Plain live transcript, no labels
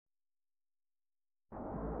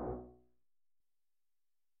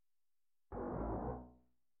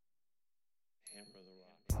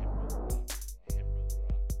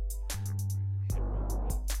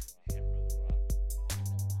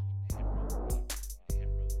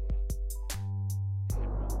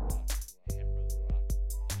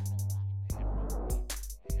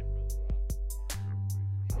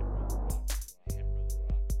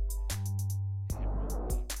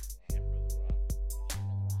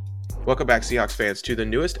Welcome back, Seahawks fans, to the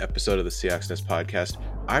newest episode of the Seahawks Nest podcast.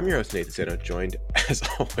 I'm your host, Nathan Sano, joined, as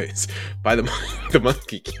always, by the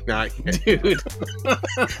monkey not Dude.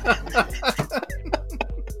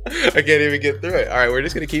 I can't even get through it. All right, we're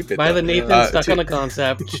just going to keep it. By the Nathan stuck on a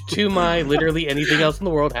concept, to my literally anything else in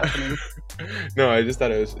the world happening. No, I just thought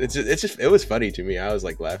it was funny to me. I was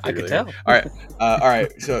like laughing. I could tell. All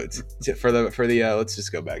right. So for the let's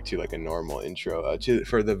just go back to like a normal intro.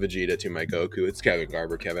 For the Vegeta to my Goku, it's Kevin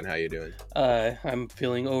Garber. Kevin, how you doing? I'm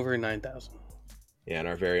feeling over 9,000. Yeah, and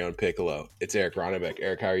our very own Piccolo. It's Eric Ronnebeck.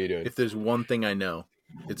 Eric, how are you doing? If there's one thing I know,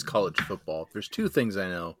 it's college football. If there's two things I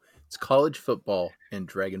know, it's college football and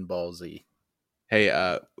Dragon Ball Z. Hey,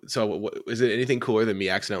 so is it anything cooler than me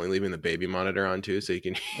accidentally leaving the baby monitor on too, so you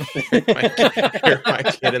can hear my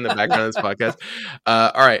kid in the background of this podcast?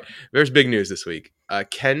 All right, there's big news this week.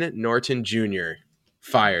 Ken Norton Jr.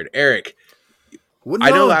 fired. Eric, Well, no, I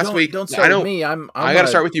know last week. Don't start with me. I got to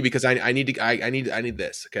start with you because I need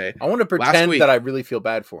this. Okay, I want to pretend that I really feel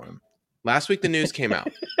bad for him. Last week the news came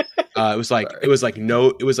out. It was like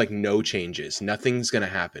no changes. Nothing's gonna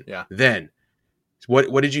happen. Yeah. Then,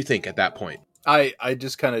 what did you think at that point? I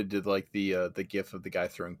just kind of did like the gif of the guy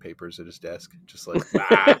throwing papers at his desk, just like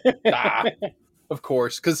Of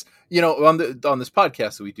course, because on this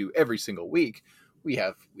podcast that we do every single week, we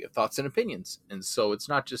have thoughts and opinions, and so it's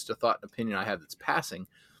not just a thought and opinion I have that's passing.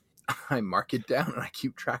 I mark it down and I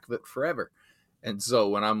keep track of it forever. And so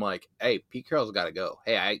when I'm like, "Hey, Pete Carroll's got to go.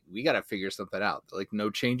 Hey, we got to figure something out." Like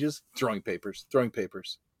no changes, throwing papers.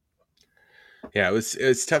 Yeah, it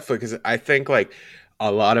was tough because I think like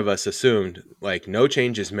a lot of us assumed like no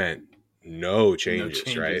changes meant no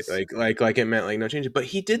changes, right? Like it meant like no changes. But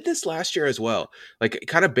he did this last year as well. Like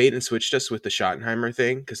kind of bait and switched us with the Schottenheimer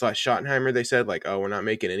thing because last Schottenheimer they said like, "Oh, we're not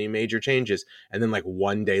making any major changes," and then like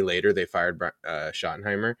one day later they fired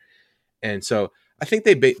Schottenheimer, and so I think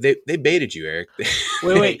they baited you, Eric.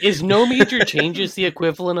 Wait, is no major changes the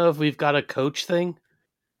equivalent of we've got a coach thing?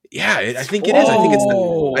 Yeah, I think it is. I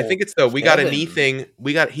think it's the we got a knee thing.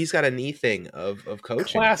 He's got a knee thing of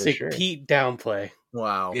coaching. Classic for sure. Pete downplay.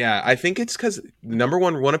 Wow. Yeah, I think it's because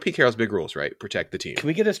one of Pete Carroll's big rules, right? Protect the team. Can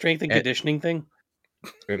we get a strength and conditioning thing?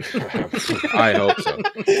 I hope so.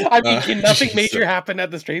 I mean, can nothing major happen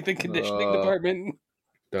at the strength and conditioning department?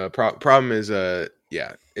 The problem is,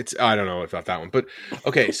 it's I don't know about that one, but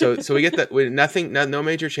okay. So we get that no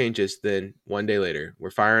major changes. Then one day later,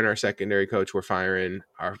 we're firing our secondary coach. We're firing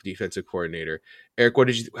our defensive coordinator. Eric,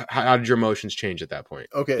 how did your emotions change at that point?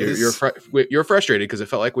 Okay, you're frustrated because it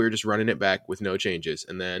felt like we were just running it back with no changes,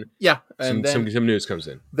 and then some news comes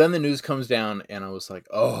in. Then the news comes down, and I was like,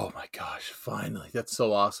 "Oh my gosh, finally! That's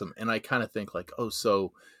so awesome!" And I kind of think like, "Oh,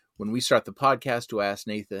 so." When we start the podcast, to ask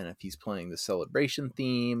Nathan if he's playing the celebration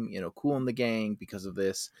theme, Cool in the Gang because of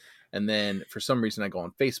this. And then for some reason I go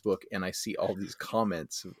on Facebook and I see all these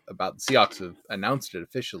comments about the Seahawks have announced it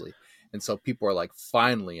officially. And so people are like,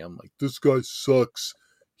 finally, I'm like, this guy sucks.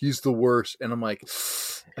 He's the worst. And I'm like,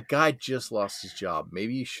 a guy just lost his job.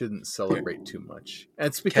 Maybe you shouldn't celebrate too much. And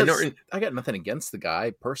it's because I got nothing against the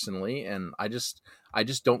guy personally. And I just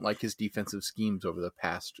don't like his defensive schemes over the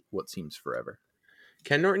past, what seems forever.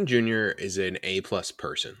 Ken Norton Jr. is an A+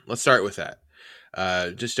 person. Let's start with that.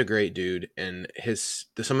 Just a great dude, and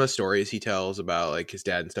some of the stories he tells about like his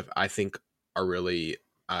dad and stuff, I think are really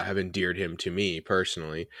have endeared him to me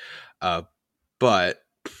personally. But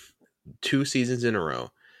 2 seasons in a row,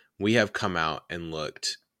 we have come out and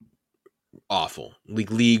looked awful,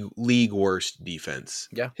 league worst defense.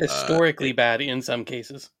 Yeah, historically bad in some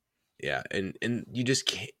cases. Yeah, and you just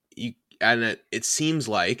can't. And it seems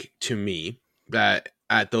like to me that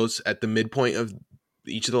at the midpoint of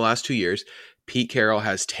each of the last 2 years, Pete Carroll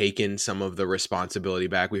has taken some of the responsibility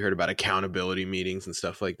back. We heard about accountability meetings and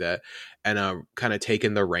stuff like that, and kind of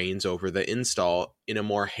taken the reins over the install in a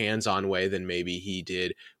more hands-on way than maybe he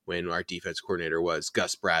did when our defense coordinator was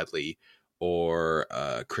Gus Bradley or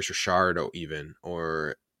Chris Richard even,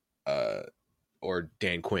 or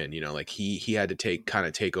Dan Quinn. Like he had to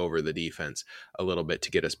take over the defense a little bit to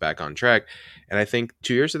get us back on track. And I think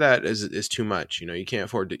 2 years of that is too much. You can't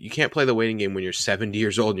afford to, you can't play the waiting game when you're 70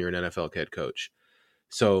 years old and you're an NFL head coach.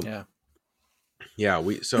 So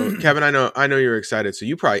so Kevin, I know you're excited. So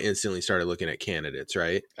you probably instantly started looking at candidates,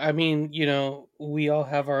 right? I mean, we all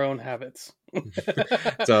have our own habits.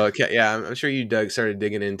 So okay, yeah, I'm sure you started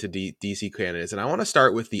digging into DC candidates, and I want to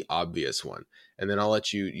start with the obvious one, and then I'll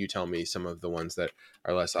let you tell me some of the ones that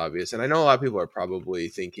are less obvious. And I know a lot of people are probably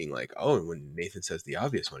thinking like, oh, when Nathan says the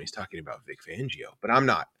obvious one, he's talking about Vic Fangio, but I'm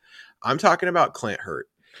not. I'm talking about Clint Hurt.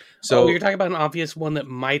 So you're talking about an obvious one that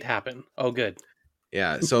might happen. Oh, good.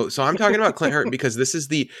 Yeah, so I'm talking about Clint Hurt because this is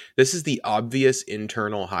the obvious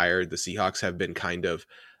internal hire. The Seahawks have been kind of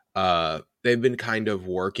they've been kind of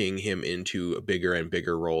working him into bigger and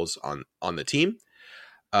bigger roles on the team.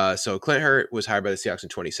 So Clint Hurt was hired by the Seahawks in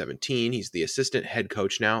 2017. He's the assistant head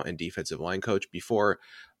coach now and defensive line coach. Before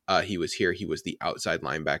he was here, he was the outside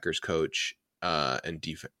linebackers coach and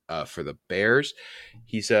for the Bears.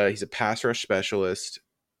 He's a pass rush specialist.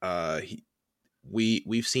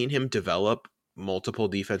 We've seen him develop multiple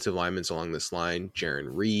defensive linemen along this line: Jaron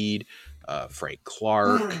Reed, Frank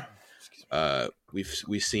Clark.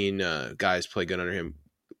 We've seen guys play good under him: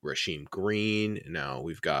 Rasheem Green. Now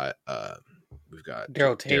we've got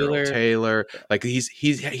Darryl Taylor. Like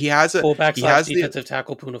he has a fullback he has defensive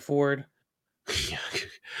tackle Poona Ford.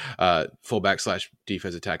 Fullback /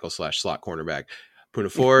 defensive tackle / slot cornerback Poona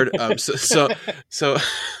Ford.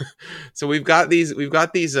 So we've got these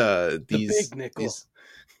big nickel.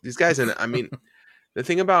 these guys, and I mean the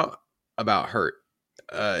thing about Hurt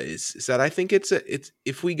is that I think it's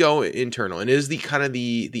if we go internal, and it is the kind of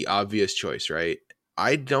the obvious choice, right?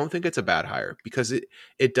 I don't think it's a bad hire because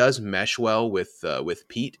it does mesh well with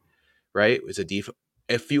Pete, right? It's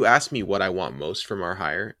if you ask me what I want most from our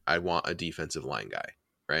hire, I want a defensive line guy,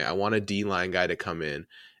 right? I want a D line guy to come in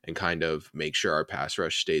and kind of make sure our pass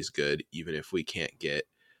rush stays good, even if we can't get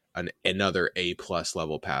another A+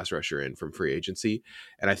 level pass rusher in from free agency.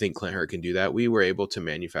 And I think Clint Hurt can do that. We were able to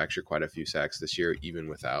manufacture quite a few sacks this year, even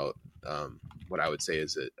without what I would say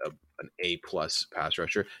is an A+ pass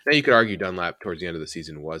rusher. Now you could argue Dunlap towards the end of the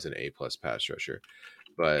season was an A+ pass rusher,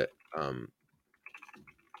 but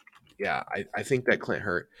yeah, I think that Clint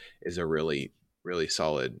Hurt is a really, really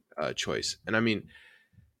solid choice. And I mean,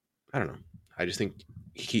 I don't know. I just think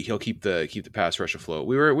he'll keep the pass rush afloat.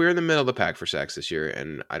 We were in the middle of the pack for sacks this year,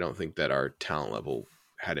 and I don't think that our talent level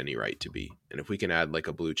had any right to be. And if we can add like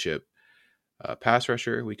a blue chip pass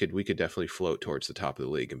rusher, we could definitely float towards the top of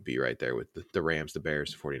the league and be right there with the Rams, the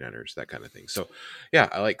Bears, the 49ers, that kind of thing. So yeah,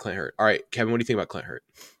 I like Clint Hurt. All right, Kevin, what do you think about Clint Hurt?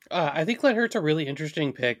 I think Clint Hurt's a really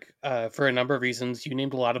interesting pick for a number of reasons. You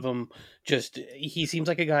named a lot of them. Just he seems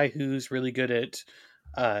like a guy who's really good at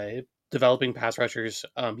developing pass rushers.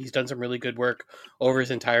 He's done some really good work over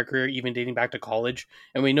his entire career, even dating back to college.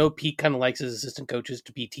 And we know Pete kind of likes his assistant coaches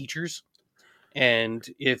to be teachers. And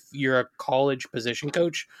if you're a college position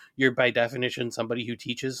coach, you're by definition somebody who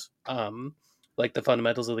teaches like the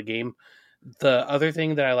fundamentals of the game. The other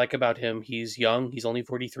thing that I like about him, he's young. He's only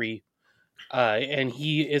 43. And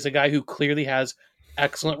he is a guy who clearly has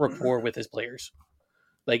excellent rapport with his players.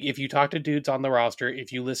 Like if you talk to dudes on the roster,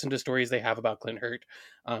 if you listen to stories they have about Clint Hurt,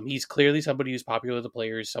 he's clearly somebody who's popular with the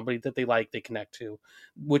players, somebody that they like, they connect to,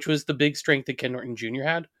 which was the big strength that Ken Norton Jr.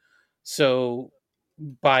 had. So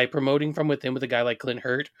by promoting from within with a guy like Clint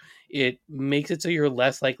Hurt, it makes it so you're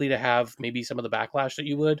less likely to have maybe some of the backlash that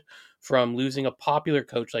you would from losing a popular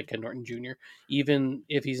coach like Ken Norton Jr. Even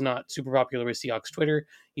if he's not super popular with Seahawks Twitter,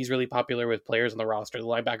 he's really popular with players on the roster. The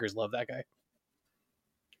linebackers love that guy.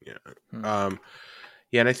 Yeah.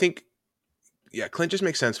 Yeah, and I think, Clint just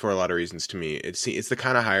makes sense for a lot of reasons to me. It's the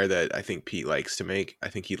kind of hire that I think Pete likes to make. I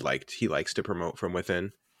think he likes to promote from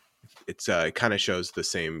within. It kind of shows the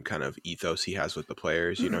same kind of ethos he has with the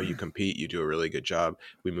players. You know, you compete, you do a really good job.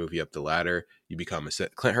 We move you up the ladder. You become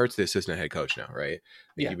Clint Hurt's the assistant head coach now, right?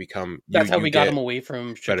 Yeah. You become. That's how we got him away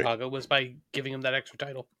from Chicago, was by giving him that extra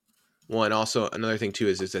title. Well, and also another thing too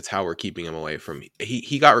is that's how we're keeping him away from.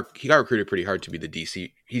 He got recruited pretty hard to be the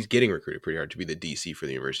DC. He's getting recruited pretty hard to be the DC for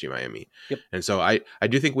the University of Miami. Yep. And so I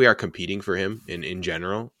do think we are competing for him in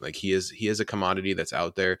general. Like he is a commodity that's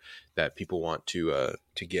out there that people want to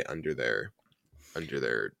get under their.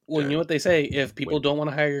 Well, you know what they say: if people don't want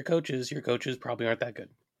to hire your coaches probably aren't that good.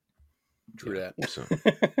 True that. So.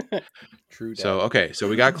 True that. So okay, so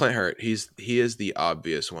we got Clint Hurt. He is the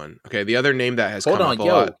obvious one. Okay, the other name that has come up a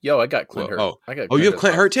lot. I got Clint Hurt. You have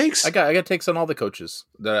Clint Hurt takes? I got takes on all the coaches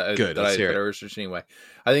that I researched anyway.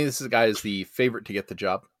 I think this guy is the favorite to get the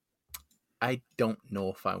job. I don't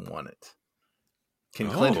know if I want it. Can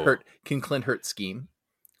Clint Hurt scheme,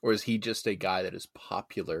 or is he just a guy that is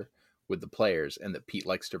popular with the players and that Pete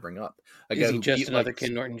likes to bring up? Is he just another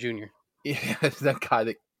Ken Norton Jr.? Yeah, that guy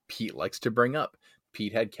that Pete likes to bring up.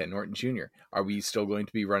 Pete had Ken Norton Jr. Are we still going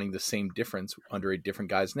to be running the same difference under a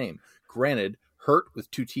different guy's name? Granted, Hurt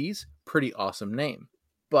with 2 T's, pretty awesome name.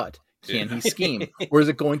 But Can he scheme, or is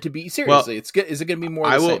it going to be seriously? It's good. Is it going to be more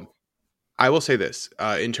of the same? I will say this,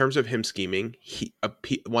 in terms of him scheming,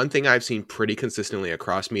 one thing I've seen pretty consistently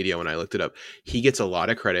across media when I looked it up, he gets a lot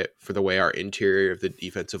of credit for the way our interior of the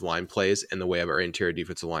defensive line plays and the way of our interior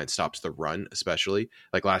defensive line stops the run, especially.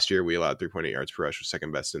 Like last year, we allowed 3.8 yards per rush, was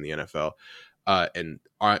second best in the NFL. And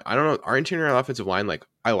I don't know, our interior offensive line, like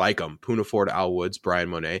I like them, Poona Ford, Al Woods, Brian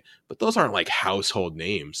Monet, but those aren't like household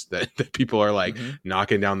names that people are like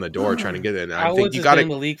knocking down the door trying to get in. Al Woods has been in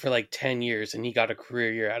the league for like 10 years and he got a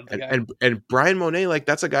career year out of the guy. And Brian Monet, like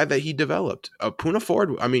that's a guy that he developed. Poona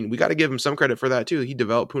Ford, I mean, we got to give him some credit for that too. He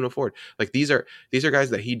developed Poona Ford. Like these are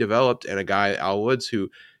guys that he developed, and a guy, Al Woods,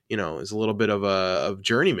 who is a little bit of a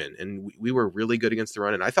journeyman, and we were really good against the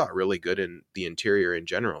run, and I thought really good in the interior in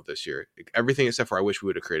general this year. Everything except for I wish we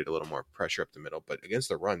would have created a little more pressure up the middle, but against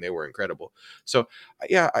the run, they were incredible. So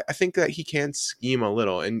yeah, I think that he can scheme a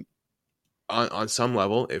little, and on some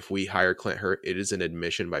level, if we hire Clint Hurt, it is an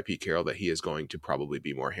admission by Pete Carroll that he is going to probably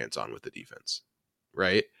be more hands-on with the defense,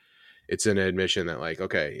 right? It's an admission that like,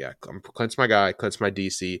 okay, yeah, Clint's my guy, Clint's my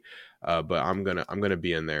DC, but I'm gonna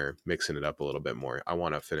be in there mixing it up a little bit more. I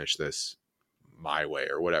want to finish this my way,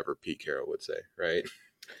 or whatever Pete Carroll would say, right?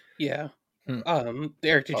 Yeah.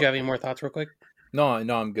 Eric, did you have any more thoughts, real quick? No,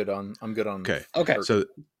 I'm good on. Okay. Hurt. So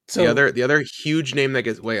the other huge name that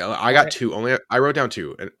gets I got two. I wrote down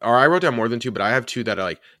two, or I wrote down more than two, but I have two that are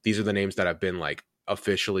like these are the names that have been like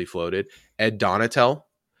officially floated. Ed Donatel.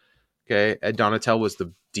 Okay, Ed Donatel was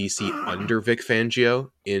the DC under Vic Fangio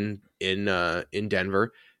in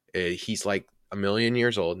Denver. He's like a million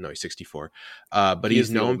years old. No, he's 64. But he's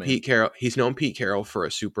known Pete Carroll. He's known Pete Carroll for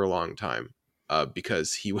a super long time.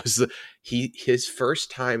 Because he was his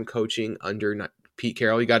first time coaching under Pete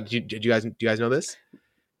Carroll. Do you guys know this?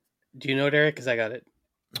 Do you know it, Eric? Because I got it.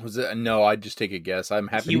 Was it? No, I'd just take a guess. I'm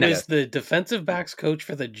happy. He was the defensive backs coach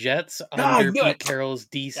for the Jets under Pete Carroll's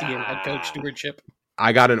DC and head coach stewardship.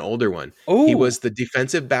 I got an older one. Ooh. He was the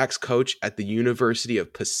defensive backs coach at the University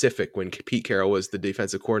of Pacific when Pete Carroll was the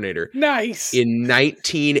defensive coordinator. Nice. In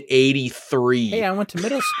 1983. Hey, I went to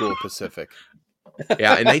middle school Pacific.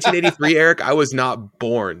 Yeah, in 1983, Eric, I was not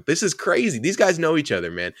born. This is crazy. These guys know each other,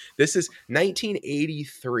 man. This is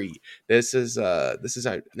 1983. This is now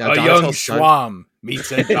a young Schwam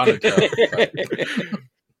meets Ed Donatel.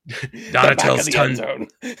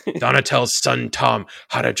 Donatel's son Tom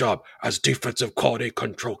had a job as defensive quality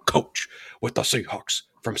control coach with the Seahawks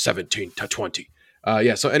from 17 to 20.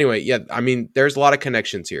 So anyway, yeah, I mean, there's a lot of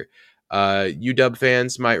connections here. UW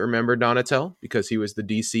fans might remember Donatel because he was the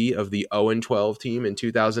DC of the 0-12 team in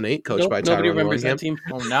 2008, coached by Tyrone Willingham.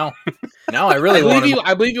 Oh, now I really want to.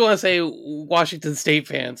 I believe you want to say Washington State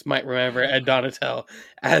fans might remember Ed Donatel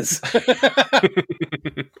as.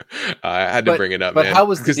 I had to bring it up, but man. How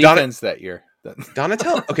was the defense that year?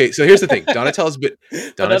 Donatel. Okay, so here's the thing. Donatel's been.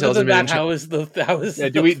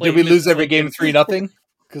 Did we lose every game 3-0?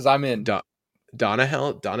 Because I'm in.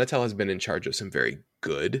 Donatel has been in charge of some very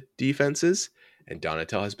good defenses, and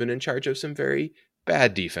Donatel has been in charge of some very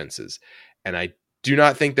bad defenses. And I do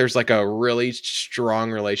not think there's like a really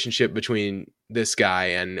strong relationship between this guy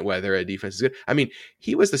and whether a defense is good. I mean,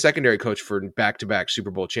 he was the secondary coach for back-to-back Super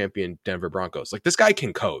Bowl champion Denver Broncos. Like, this guy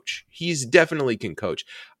can coach. He's definitely can coach.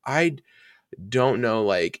 I don't know,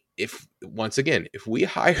 like, if we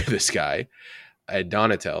hire this guy at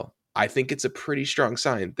Donatel, I think it's a pretty strong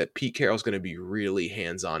sign that Pete Carroll's going to be really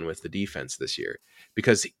hands-on with the defense this year,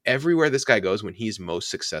 because everywhere this guy goes, when he's most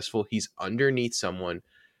successful, he's underneath someone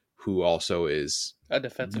who also is a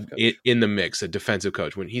defensive coach in the mix, a defensive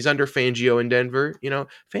coach. When he's under Fangio in Denver,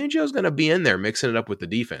 Fangio's going to be in there mixing it up with the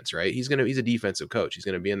defense, right? He's a defensive coach. He's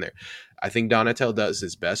going to be in there. I think Donatel does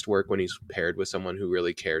his best work when he's paired with someone who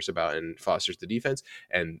really cares about and fosters the defense.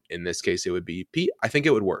 And in this case, it would be Pete. I think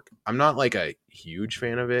it would work. I'm not like a huge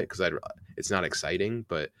fan of it because it's not exciting,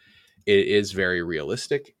 but it is very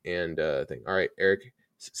realistic. And all right, Eric,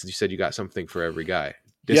 since you said you got something for every guy,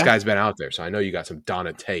 this guy's been out there, so I know you got some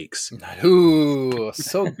Donna takes. Ooh,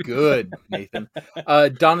 so good, Nathan.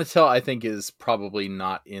 Donatel, I think, is probably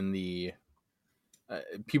not in the...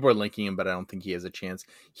 people are linking him, but I don't think he has a chance.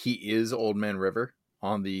 He is Old Man River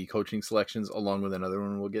on the coaching selections, along with another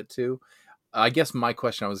one we'll get to. I guess my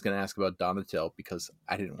question I was going to ask about Donatel, because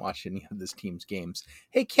I didn't watch any of this team's games.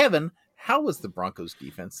 Hey, Kevin, how was the Broncos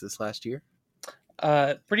defense this last year?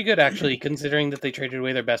 Pretty good actually, considering that they traded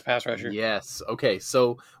away their best pass rusher. Yes. Okay.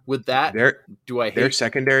 So with that, Their do I their hate?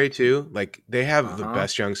 secondary too. Like they have the Uh-huh.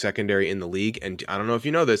 best young secondary in the league, and I don't know if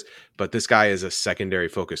you know this, but this guy is a secondary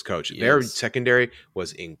focused coach. Their Yes. secondary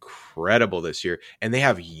was incredible this year, and they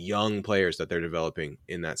have young players that they're developing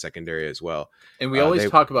in that secondary as well. And we always they-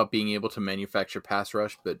 talk about being able to manufacture pass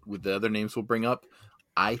rush, but with the other names we'll bring up,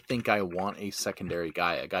 I think I want a secondary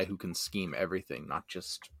guy, a guy who can scheme everything, not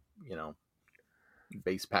just,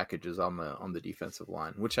 base packages on the defensive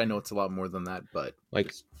line, which I know it's a lot more than that, but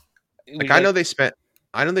Like We I got- know they spent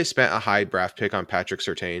a high draft pick on Patrick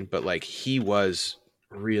Surtain, but like he was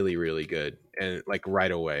really really good and like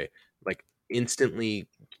right away, like instantly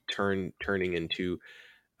turning into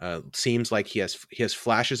seems like he has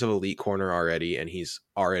flashes of elite corner already, and he's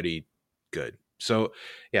already good. So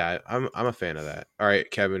yeah, I'm a fan of that. All right,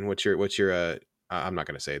 Kevin, what's your I'm not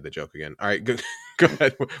gonna say the joke again. All right, go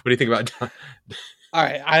ahead. What do you think about All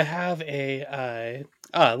right, I have a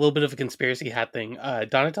little bit of a conspiracy hat thing.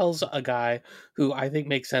 Donatel's a guy who I think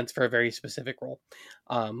makes sense for a very specific role.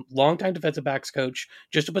 Longtime defensive backs coach.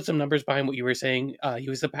 Just to put some numbers behind what you were saying, he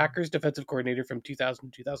was the Packers defensive coordinator from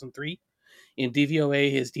 2000 to 2003. In DVOA,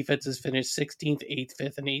 his defenses finished 16th, 8th,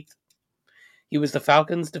 5th, and 8th. He was the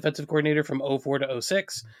Falcons defensive coordinator from 04 to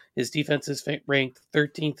 06. His defenses ranked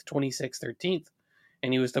 13th, 26th, 13th.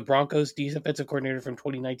 And he was the Broncos defensive coordinator from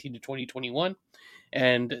 2019 to 2021.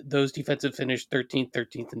 And those defensive finished 13th,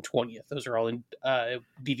 13th, and 20th. Those are all in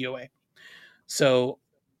DVOA. So,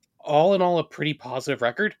 all in all, a pretty positive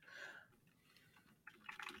record.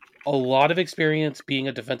 A lot of experience being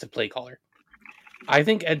a defensive play caller. I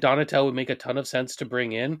think Ed Donatel would make a ton of sense to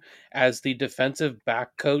bring in as the defensive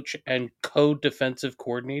back coach and co-defensive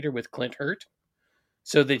coordinator with Clint Hurt,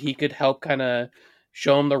 so that he could help kind of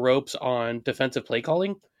show him the ropes on defensive play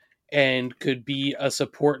calling, and could be a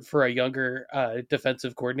support for a younger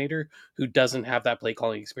defensive coordinator who doesn't have that play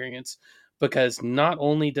calling experience. Because not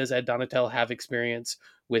only does Ed Donatel have experience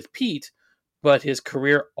with Pete, but his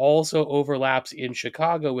career also overlaps in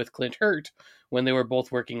Chicago with Clint Hurt when they were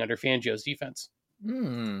both working under Fangio's defense.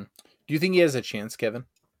 Do you think he has a chance, Kevin?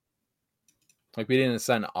 Like, we didn't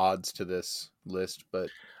assign odds to this list, but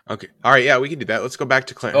Okay, all right, yeah, we can do that. Let's go back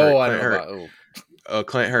to Clint Hurt. I Clint don't know Hurt. about,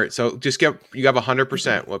 Clint Hurt. So just you have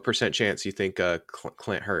 100%. What percent chance you think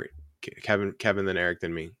Clint Hurt? Kevin, then Eric,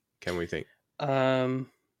 then me. Kevin, what do you think?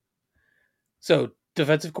 So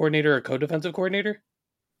defensive coordinator or co-defensive coordinator?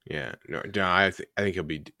 Yeah, no, I think he'll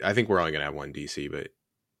be. I think we're only gonna have one DC, but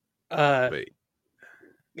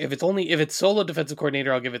if it's solo defensive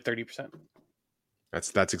coordinator, I'll give it 30%.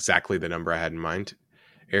 that's exactly the number I had in mind.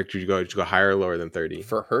 Eric, did you go higher or lower than 30?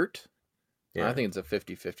 for Hurt? Yeah. I think it's a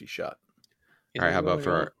 50-50 shot. All right, how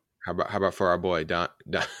about for our boy Don?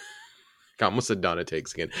 I almost said Donna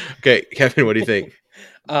takes again. Okay, Kevin, what do you think?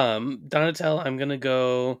 Donatel, I'm gonna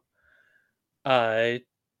go. I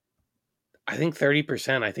think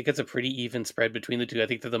 30%. I think it's a pretty even spread between the two. I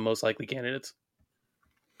think they're the most likely candidates.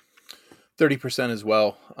 30% as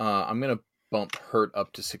well. I'm gonna bump Hurt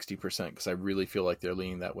up to 60% because I really feel like they're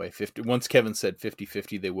leaning that way. 50. Once Kevin said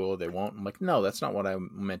 50-50, they will or they won't. I'm like, no, that's not what I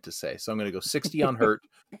meant to say. So I'm gonna go 60 on Hurt,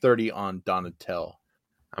 30 on Donatel.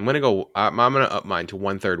 I'm gonna go. I'm gonna up mine to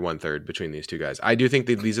 1/3 between these two guys. I do think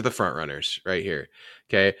that these are the front runners right here.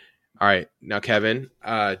 Okay. All right. Now, Kevin,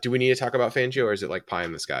 do we need to talk about Fangio, or is it like pie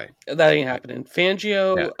in the sky? That ain't happening.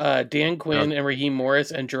 Fangio, Dan Quinn, and Raheem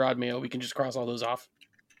Morris, and Gerard Mayo. We can just cross all those off.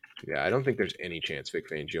 Yeah, I don't think there's any chance Vic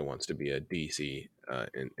Fangio wants to be a DC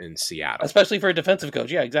in Seattle, Especially for a defensive coach.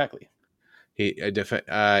 Yeah, exactly. He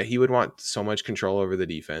would want so much control over the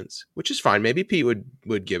defense, which is fine. Maybe Pete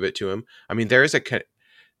would give it to him. I mean, there is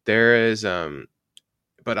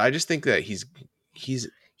but I just think that he's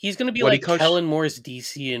going to be like Kellen Moore's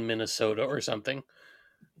DC in Minnesota or something.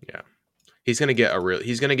 Yeah, he's going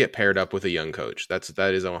to get paired up with a young coach. That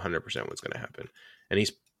is 100% what's going to happen, and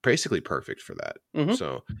he's basically perfect for that. Mm-hmm.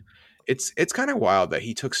 So it's kind of wild that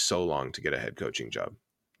he took so long to get a head coaching job,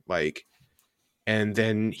 like, and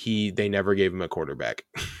then they never gave him a quarterback.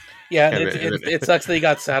 Yeah, it sucks that he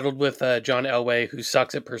got saddled with John Elway, who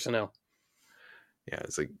sucks at personnel. Yeah,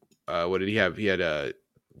 it's like, what did he have? He had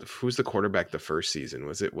who's the quarterback the first season?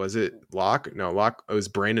 Was it Locke? No, Locke. It was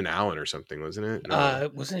Brandon Allen or something, wasn't it? No.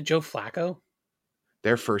 Wasn't it Joe Flacco?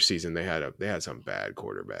 Their first season, they had some bad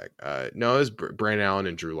quarterback. No, it was Brandon Allen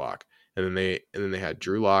and Drew Lock, and then they had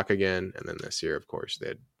Drew Lock again, and then this year, of course, they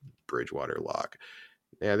had Bridgewater Lock.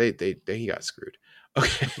 Yeah, he got screwed.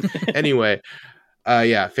 Okay. Anyway,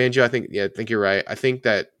 yeah, Fangio. I think you're right. I think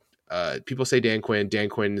that people say Dan Quinn. Dan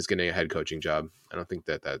Quinn is getting a head coaching job. I don't think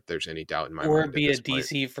that there's any doubt in my mind. Or be a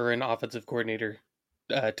DC for an offensive coordinator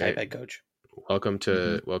type head coach. welcome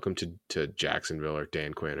to Jacksonville or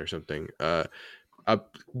Dan Quinn or something.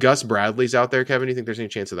 Gus Bradley's out there, Kevin. Do you think there's any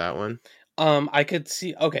chance of that one? I could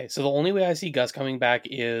see. Okay, so the only way I see Gus coming back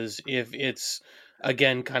is if it's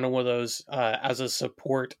again kind of one of those as a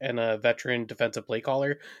support and a veteran defensive play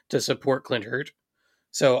caller to support Clint Hurt.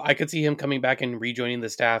 So I could see him coming back and rejoining the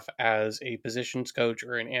staff as a positions coach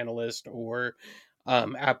or an analyst or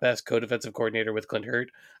at best co-defensive coordinator with Clint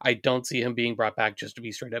Hurt. I don't see him being brought back just to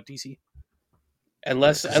be straight up DC,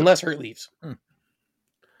 unless Hurt leaves.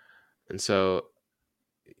 And so,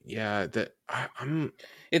 yeah, I'm.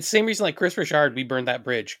 It's the same reason like Chris Richard, we burned that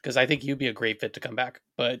bridge because I think he'd be a great fit to come back,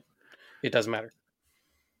 but it doesn't matter.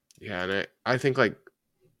 Yeah, and I think like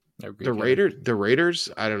the Raiders,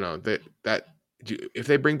 I don't know that if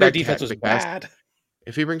they bring back their defense was bad.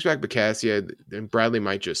 If he brings back Bacassia, then Bradley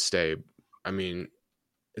might just stay. I mean,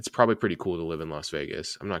 it's probably pretty cool to live in Las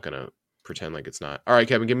Vegas. I'm not gonna pretend like it's not. All right,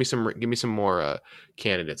 Kevin, give me some more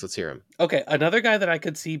candidates. Let's hear them. Okay, another guy that I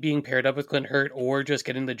could see being paired up with Clint Hurt or just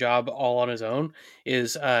getting the job all on his own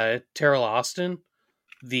is Terrell Austin,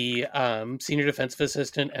 the senior defensive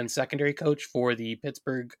assistant and secondary coach for the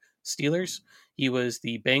Pittsburgh Steelers. He was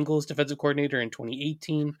the Bengals defensive coordinator in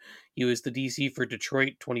 2018. He was the DC for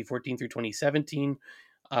Detroit 2014 through 2017.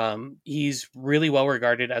 He's really well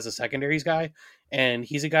regarded as a secondaries guy, and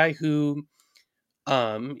he's a guy who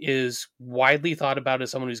is widely thought about as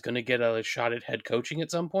someone who's going to get a shot at head coaching at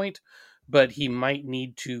some point, but he might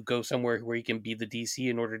need to go somewhere where he can be the DC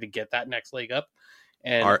in order to get that next leg up.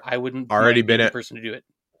 And I wouldn't already been the person to do it.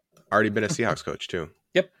 Already been a Seahawks coach too.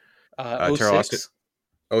 Yep. Terrell Austin,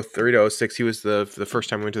 03 to 06. He was the first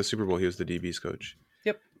time we went to the Super Bowl. He was the DB's coach.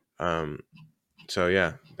 Yep. So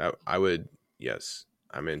yeah, yes,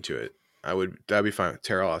 I'm into it. That'd be fine.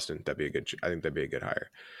 Terrell Austin, I think that'd be a good hire.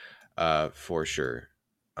 For sure.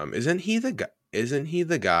 Isn't he the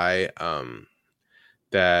guy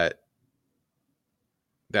that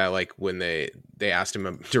like when they asked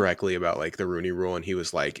him directly about like the Rooney Rule, and he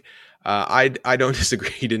was like, I don't disagree.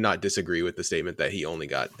 He did not disagree with the statement that he only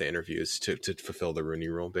got the interviews to fulfill the Rooney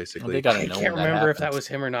Rule, basically. I can't remember if that was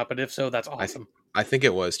him or not, but if so, that's awesome. I think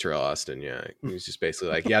it was Terrell Austin. Yeah, he was just basically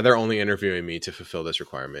like, yeah, they're only interviewing me to fulfill this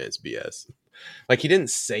requirement. It's BS. Like he didn't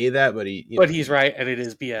say that, but he's right, and it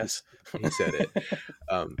is BS. He said it.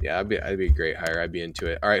 Yeah, I'd be a great hire. I'd be into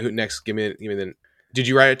it. All right, who next? Give me the. Did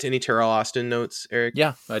you write any Terrell Austin notes, Eric?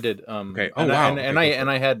 Yeah, I did. Okay. Oh, wow.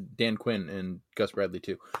 I had Dan Quinn and Gus Bradley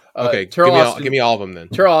too. Okay. Give me all of them then.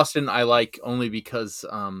 Terrell Austin I like only because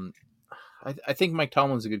I think Mike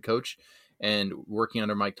Tomlin's a good coach, and working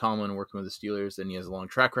under Mike Tomlin, working with the Steelers, and he has a long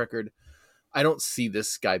track record. I don't see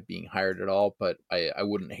this guy being hired at all, but I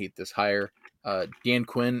wouldn't hate this hire. Dan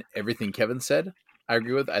Quinn, everything Kevin said, I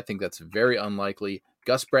agree with. I think that's very unlikely.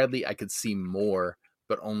 Gus Bradley, I could see more,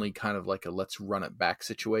 but only kind of like a let's run it back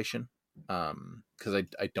situation. Because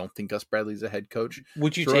I don't think Gus Bradley's a head coach.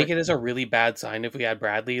 Would you take it as a really bad sign if we had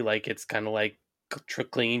Bradley? Like it's kind of like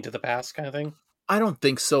clinging to the past kind of thing? I don't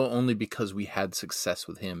think so, only because we had success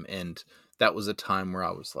with him. And that was a time where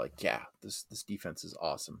I was like, yeah, this defense is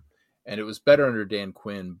awesome. And it was better under Dan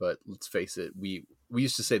Quinn, but let's face it, we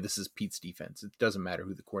used to say this is Pete's defense. It doesn't matter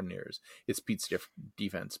who the coordinator is. It's Pete's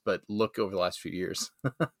defense. But look over the last few years,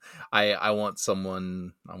 I want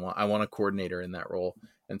a coordinator in that role.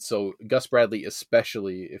 And so Gus Bradley,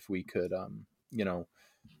 especially if we could,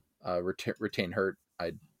 retain Hurt,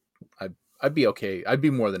 I'd be okay. I'd be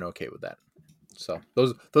more than okay with that. So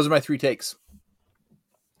those are my three takes.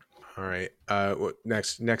 All right.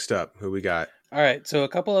 Next up, who we got? All right, so a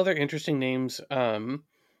couple other interesting names.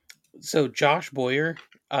 So Josh Boyer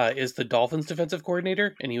is the Dolphins defensive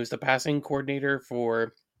coordinator, and he was the passing coordinator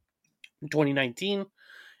for 2019.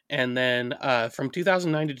 And then from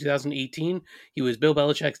 2009 to 2018, he was Bill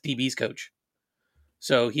Belichick's DB's coach.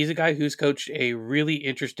 So he's a guy who's coached a really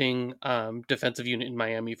interesting defensive unit in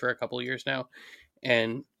Miami for a couple of years now.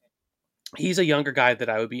 And he's a younger guy that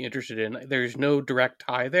I would be interested in. There's no direct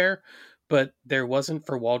tie there, but there wasn't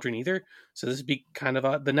for Waldron either. So this would be kind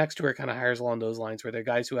of the next two are kind of hires along those lines where they're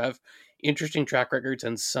guys who have interesting track records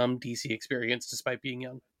and some DC experience despite being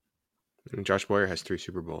young. And Josh Boyer has 3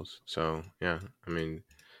 Super Bowls. So yeah, I mean,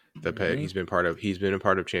 he's been a part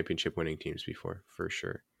of championship winning teams before, for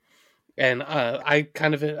sure. And I'm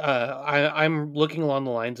looking along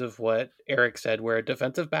the lines of what Eric said, where a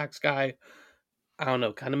defensive backs guy, I don't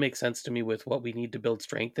know, kind of makes sense to me with what we need to build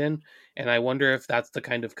strength in. And I wonder if that's the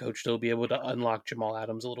kind of coach that'll be able to unlock Jamal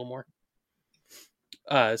Adams a little more.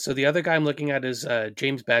 So the other guy I'm looking at is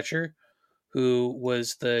James Bettcher, who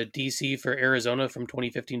was the DC for Arizona from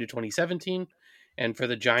 2015 to 2017. And for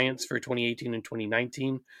the Giants for 2018 and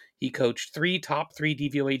 2019, he coached 3 top 3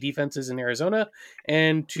 DVOA defenses in Arizona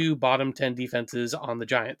and 2 bottom 10 defenses on the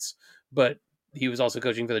Giants. But he was also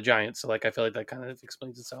coaching for the Giants, so like I feel like that kind of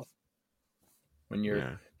explains itself. When you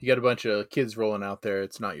got a bunch of kids rolling out there,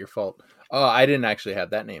 it's not your fault. Oh, I didn't actually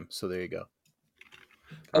have that name, so there you go.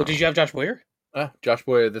 Oh, did you have Josh Boyer? Josh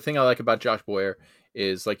Boyer. The thing I like about Josh Boyer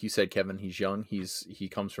is, like you said, Kevin, he's young. He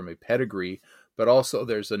comes from a pedigree, but also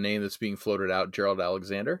there's a name that's being floated out, Gerald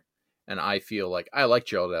Alexander. And I feel like I like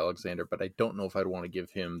Gerald Alexander, but I don't know if I'd want to give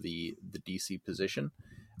him the DC position.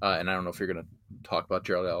 And I don't know if you're going to talk about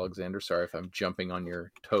Gerald Alexander. Sorry if I'm jumping on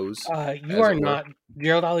your toes. You are not.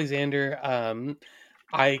 Gerald Alexander,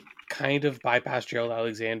 I kind of bypassed Gerald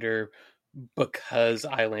Alexander because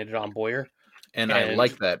I landed on Boyer. And I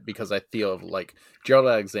like that because I feel like Gerald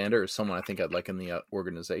Alexander is someone I think I'd like in the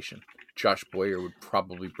organization. Josh Boyer would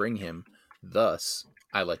probably bring him. Thus,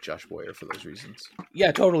 I like Josh Boyer for those reasons.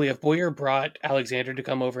 Yeah, totally. If Boyer brought Alexander to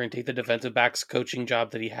come over and take the defensive backs coaching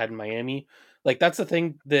job that he had in Miami, like that's the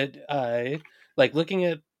thing that, like looking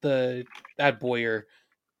at Boyer,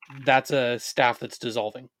 that's a staff that's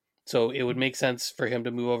dissolving. So it would make sense for him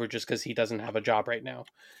to move over just because he doesn't have a job right now.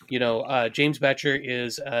 You know, James Betcher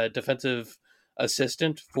is a defensive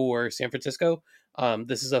assistant for San Francisco.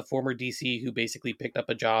 This is a former DC who basically picked up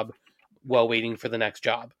a job while waiting for the next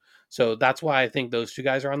job. So that's why I think those 2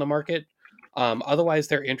 guys are on the market. Otherwise,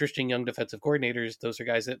 they're interesting young defensive coordinators. Those are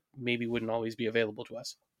guys that maybe wouldn't always be available to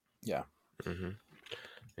us. Yeah. Mm-hmm.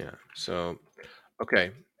 Yeah. So,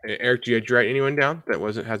 okay. Eric, did you write anyone down that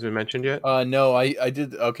hasn't been mentioned yet? No, I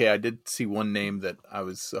did. Okay, I did see one name that I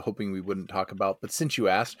was hoping we wouldn't talk about, but since you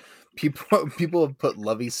asked, people have put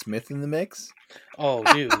Lovie Smith in the mix. Oh,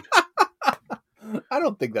 dude. I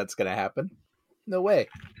don't think that's gonna happen. No way.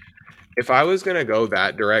 If I was gonna go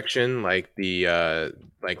that direction, like the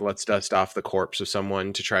let's dust off the corpse of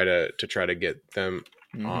someone to try to get them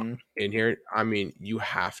in here, I mean, you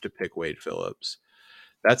have to pick Wade Phillips.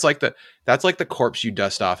 That's like the corpse you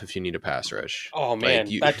dust off if you need a pass rush. Oh man,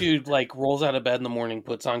 that dude like rolls out of bed in the morning,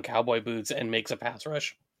 puts on cowboy boots, and makes a pass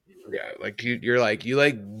rush. Yeah, like you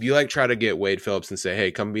try to get Wade Phillips and say,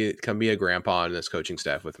 hey, come be a grandpa on this coaching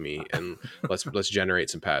staff with me, and let's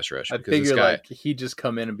generate some pass rush. I figure like he'd just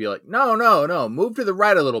come in and be like, no, move to the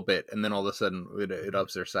right a little bit, and then all of a sudden it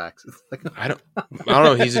ups their sacks. Like, I don't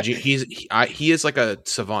know. He is like a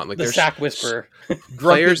savant. Like the sack whisperer.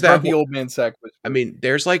 Players that the old man sack whisperer. I mean,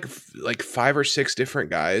 there's like 5 or 6 different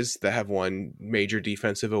guys that have won major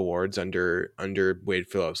defensive awards under Wade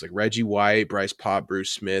Phillips, like Reggie White, Bryce Pop,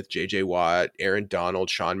 Bruce Smith, JJ Watt, Aaron Donald,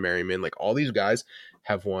 Sean Merriman, like all these guys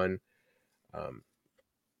have won.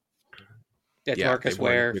 Marcus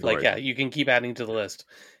Ware, you can keep adding to the list.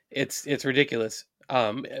 It's ridiculous.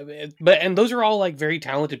 But those are all like very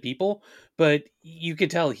talented people, but you could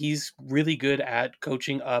tell he's really good at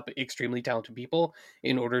coaching up extremely talented people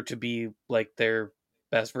in order to be like their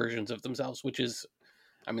best versions of themselves, which is,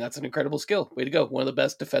 I mean, that's an incredible skill. Way to go. One of the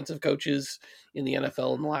best defensive coaches in the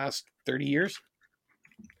NFL in the last 30 years.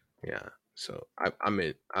 Yeah. So I'm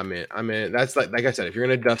in. That's like I said, if you're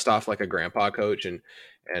going to dust off like a grandpa coach and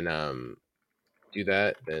do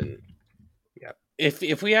that, then yeah.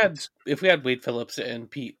 If we had Wade Phillips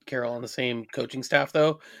and Pete Carroll on the same coaching staff,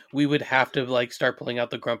 though, we would have to like start pulling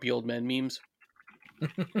out the grumpy old men memes.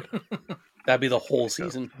 That'd be the whole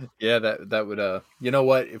season. Yeah, that would. You know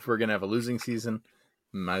what? If we're gonna have a losing season,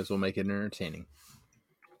 might as well make it entertaining.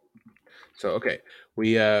 So okay,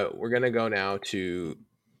 we're gonna go now to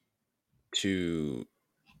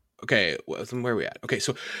okay, where are we at? Okay,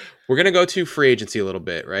 so we're going to go to free agency a little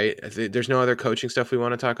bit, right? There's no other coaching stuff we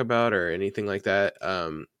want to talk about or anything like that.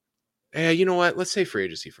 Hey, you know what? Let's say free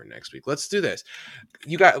agency for next week. Let's do this.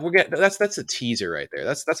 That's a teaser right there.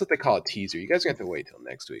 That's what they call a teaser. You guys are going to have to wait till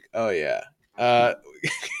next week. Oh yeah.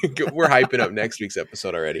 We're hyping up next week's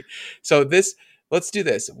episode already. So let's do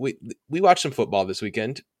this. We watched some football this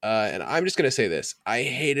weekend, and I'm just gonna say this: I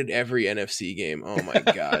hated every NFC game. Oh my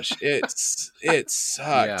gosh, it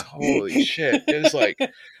sucked. Yeah. Holy shit! It was like,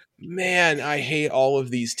 man, I hate all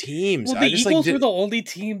of these teams. Well, the Eagles were the only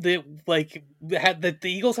team that like had the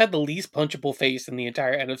Eagles had the least punchable face in the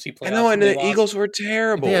entire NFC playoffs. I know, and the Eagles were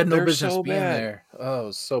terrible. They had no business being there. Oh, it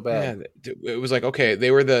was so bad. Yeah, it was like, okay,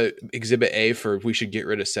 they were the exhibit A for we should get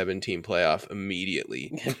rid of 7-team playoff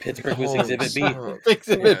immediately. And Pittsburgh was exhibit B.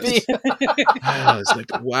 Exhibit B. I was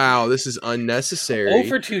like, wow, this is unnecessary. 0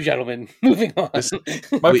 for 2, gentlemen. Moving on.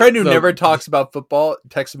 My friend who never talks about football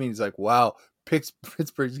texted me. He's like, wow.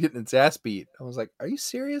 Pittsburgh's getting its ass beat. I was like, are you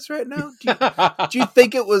serious right now? Do you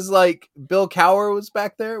think it was like Bill Cowher was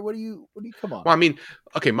back there? What do you come on? Well, I mean,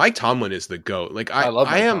 okay, Mike Tomlin is the GOAT. Like I love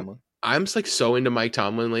Mike Tomlin. I'm like so into Mike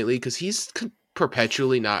Tomlin lately because he's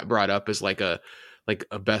perpetually not brought up as like a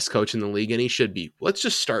best coach in the league, and he should be. Let's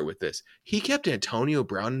just start with this. He kept Antonio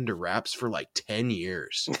Brown under wraps for like 10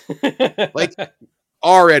 years. Like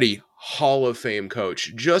already Hall of Fame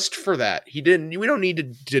coach just for that. He didn't. We don't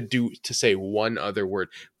need to say one other word.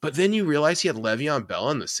 But then you realize he had Le'Veon Bell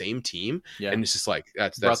on the same team, and it's just like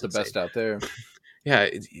that's brought the insane. best out there. Yeah,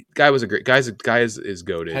 guy was a great guy. Guy is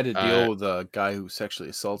goated. Had to deal with a guy who sexually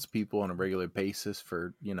assaults people on a regular basis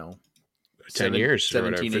for 10 years,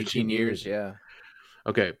 17, 18 years. Yeah.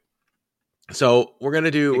 Okay. So we're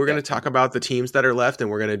gonna talk about the teams that are left, and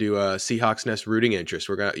we're gonna do a Seahawks Nest rooting interest.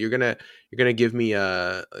 You're gonna give me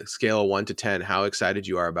a scale of 1 to 10 how excited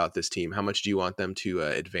you are about this team. How much do you want them to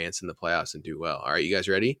advance in the playoffs and do well? All right, you guys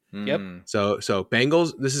ready? Yep. So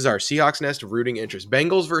Bengals. This is our Seahawks Nest rooting interest.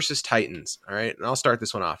 Bengals versus Titans. All right, and I'll start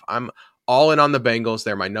this one off. I'm all in on the Bengals.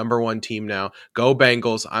 They're my number one team now. Go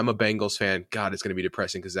Bengals. I'm a Bengals fan. God, it's gonna be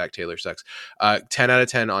depressing because Zach Taylor sucks. 10 out of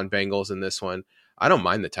 10 on Bengals in this one. I don't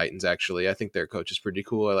mind the Titans, actually. I think their coach is pretty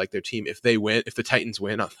cool. I like their team. If the Titans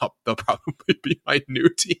win, they'll probably be my new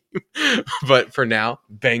team. But for now,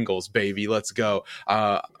 Bengals, baby. Let's go.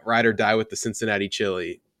 Ride or die with the Cincinnati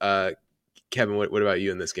Chili. Kevin, what about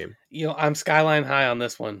you in this game? I'm skyline high on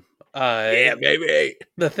this one. Yeah, baby.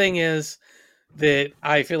 The thing is that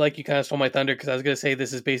I feel like you kind of stole my thunder because I was going to say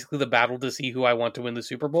this is basically the battle to see who I want to win the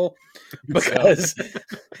Super Bowl, because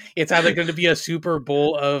it's either going to be a Super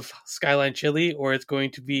Bowl of Skyline Chili or it's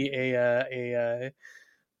going to be a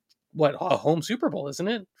home Super Bowl, isn't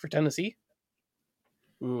it, for Tennessee?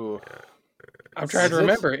 Ooh. I'm trying to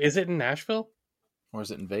remember. Is it in Nashville? Or is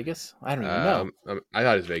it in Vegas? I don't even know. I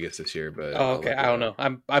thought it was Vegas this year, but okay. I don't know.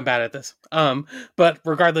 I'm bad at this. But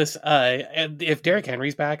regardless, if Derrick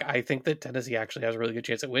Henry's back, I think that Tennessee actually has a really good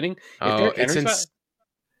chance at winning. It's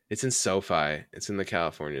in SoFi. It's in the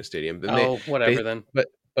California Stadium. Whatever then. But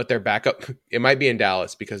their backup, it might be in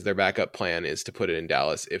Dallas because their backup plan is to put it in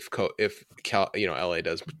Dallas if LA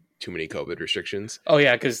does too many COVID restrictions. Oh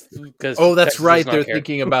yeah, because that's Texas right. They're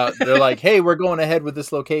thinking about. They're like, hey, we're going ahead with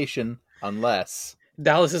this location unless.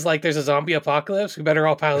 Dallas is like, there's a zombie apocalypse. We better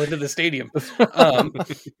all pile into the stadium.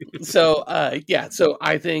 So I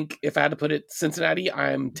think if I had to put it, Cincinnati,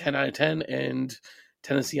 I'm 10 out of 10, and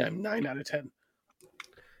Tennessee, I'm 9 out of 10.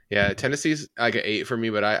 Yeah, Tennessee's like an 8 for me,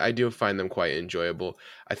 but I do find them quite enjoyable.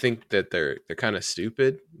 I think that they're kind of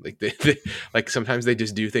stupid. Like they like sometimes they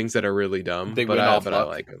just do things that are really dumb. But I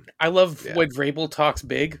like them. I love when Vrabel talks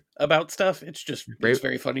big about stuff. It's just it's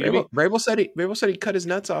very funny to me. Vrabel said he cut his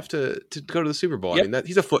nuts off to go to the Super Bowl. Yep. I mean,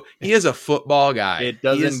 he is a football guy. It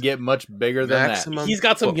doesn't get much bigger than that. He's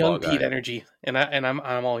got some young Pete energy, and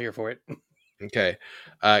I'm all here for it. Okay.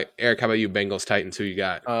 Eric, how about you? Bengals, Titans, who you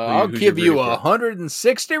got? I'll give you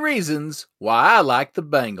 160 reasons why I like the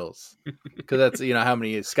Bengals. Because that's, how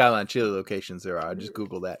many Skyline Chili locations there are. I just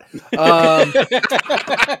Googled that.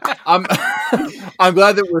 I'm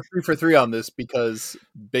glad that we're 3 for 3 on this because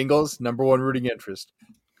Bengals, number 1 rooting interest.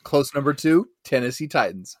 Close number 2, Tennessee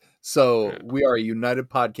Titans. So we are a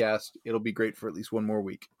united podcast. It'll be great for at least one more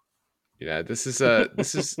week. Yeah, this is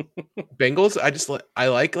Bengals. I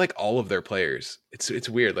like all of their players. It's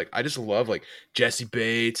weird. Like I just love like Jesse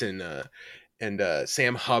Bates and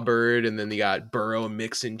Sam Hubbard, and then they got Burrow,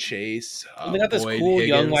 Mixon, Chase. They got this cool Higgins.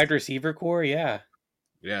 Young wide receiver core. Yeah,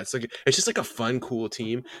 it's just like a fun, cool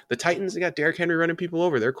team. The Titans, they got Derrick Henry running people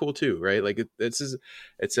over. They're cool too, right? Like it's an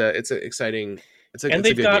exciting. And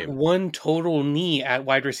they've got one total knee at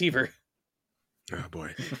wide receiver. Oh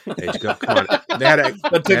boy! Come on, they had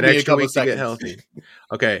extra week to get healthy.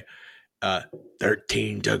 Okay,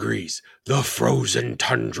 13 degrees, the frozen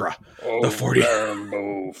tundra, the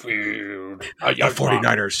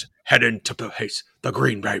 49ers head into the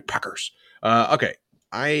Green Bay Packers. Okay,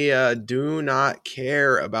 I do not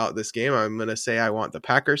care about this game. I'm gonna say I want the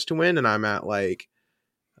Packers to win, and I'm at like,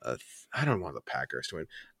 I don't want the Packers to win.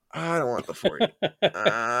 I don't want the 40.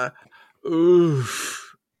 Oof.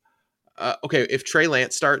 Okay, if Trey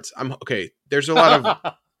Lance starts, I'm okay. There's a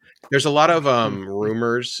lot of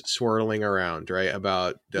rumors swirling around, right?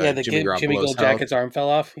 About Jimmy Gold Jacket's arm fell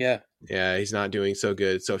off. Yeah, he's not doing so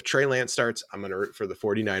good. So if Trey Lance starts, I'm gonna root for the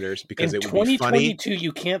 49ers because in it would be funny. 2022,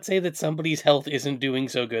 you can't say that somebody's health isn't doing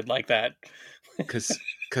so good like that. Because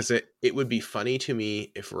it would be funny to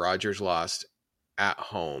me if Rodgers lost at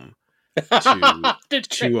home to a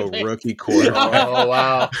rookie quarterback. Oh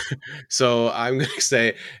wow! So I'm gonna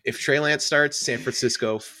say if Trey Lance starts, San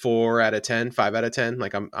Francisco 4 out of 10, 5 out of 10.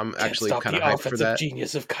 Like I'm actually kind of hyped for that.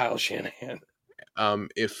 Genius of Kyle Shanahan.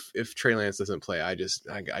 If Trey Lance doesn't play, I guess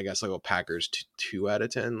I'll go Packers 2 out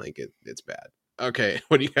of 10. Like it's bad. Okay,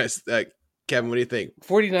 what do you guys? Kevin, what do you think?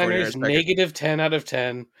 49ers negative 10 out of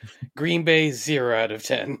 10. Green Bay 0 out of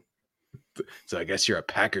 10. So I guess you're a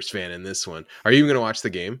Packers fan in this one. Are you even going to watch the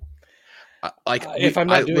game? If I'm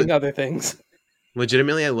not doing other things.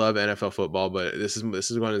 Legitimately, I love NFL football, but this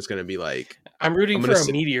is one that's going to be like I'm rooting for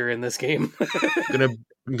a meteor in this game.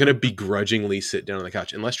 I'm gonna begrudgingly sit down on the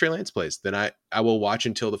couch unless Trey Lance plays. Then I will watch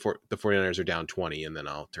until the 49ers are down 20, and then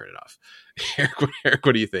I'll turn it off. Eric,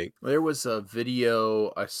 what do you think? There was a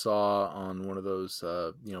video I saw on one of those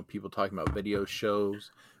people talking about video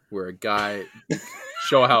shows where a guy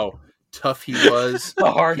show how tough he was.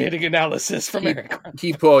 A hard-hitting analysis from Eric.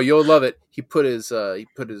 You'll love it. He put his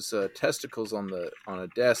testicles on a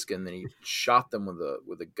desk, and then he shot them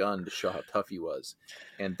with a gun to show how tough he was.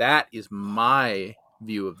 And that is my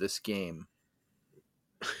view of this game.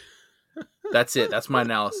 That's it. That's my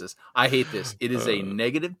analysis. I hate this. It is a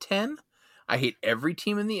negative 10. I hate every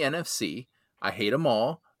team in the NFC. I hate them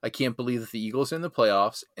all. I can't believe that the Eagles are in the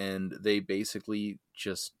playoffs, and they basically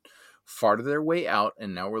just farted their way out,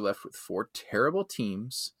 and now we're left with 4 terrible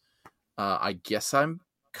teams. I guess I'm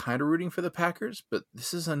kind of rooting for the Packers, but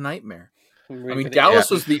this is a nightmare. I mean, Dallas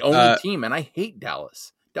was the only team, and I hate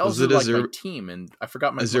Dallas. Dallas is like my team, and I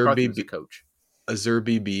forgot my McCarthy was a coach. Azur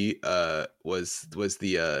BB was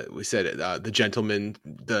the we said the gentleman,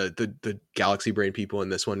 the Galaxy Brain people in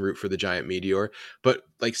this one root for the giant meteor, but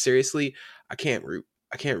like seriously, I can't root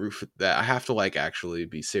for that. I have to actually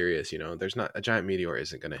be serious. There's not a giant meteor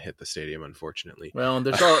isn't going to hit the stadium, unfortunately. Well,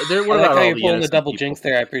 there's all there. What I about like how all you're the pulling the innocent double people? jinx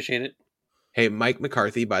there. I appreciate it. Hey, Mike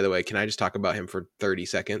McCarthy, by the way, can I just talk about him for 30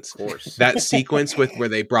 seconds? Of course. That sequence where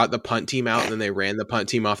they brought the punt team out and then they ran the punt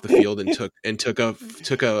team off the field and took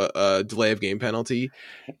a delay of game penalty.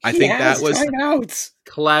 I think that was timeouts.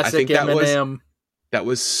 Classic Eminem. That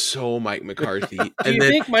was so Mike McCarthy. Do you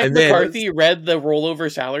think Mike McCarthy read the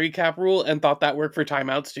rollover salary cap rule and thought that worked for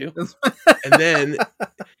timeouts too? And then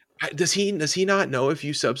does he not know if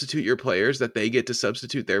you substitute your players that they get to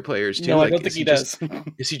substitute their players too? No, I don't think he does.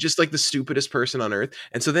 Is he just like the stupidest person on earth?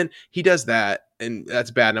 And so then he does that, and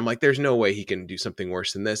that's bad. And I'm like, there's no way he can do something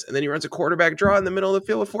worse than this. And then he runs a quarterback draw in the middle of the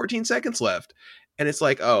field with 14 seconds left. And it's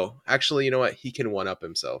like, oh, actually, you know what? He can one up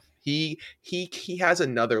himself. He has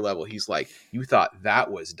another level. He's like, you thought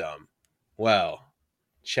that was dumb. Well,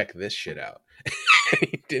 check this shit out.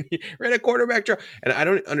 He ran a quarterback draw. And I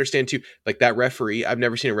don't understand too, like that referee. I've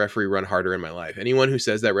never seen a referee run harder in my life. Anyone who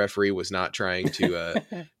says that referee was not trying to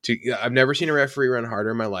I've never seen a referee run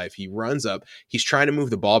harder in my life. He runs up, he's trying to move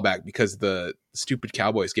the ball back because the stupid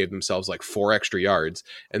Cowboys gave themselves like 4 extra yards,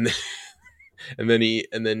 and then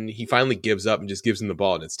he finally gives up and just gives him the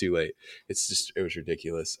ball, and it's too late. It was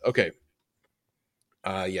ridiculous. Okay.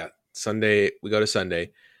 Sunday, we go to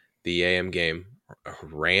Sunday, the AM game.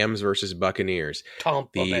 Rams versus Buccaneers.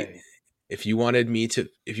 If you wanted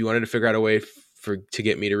to figure out a way to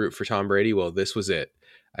get me to root for Tom Brady, well, this was it.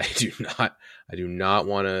 I do not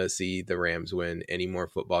want to see the Rams win any more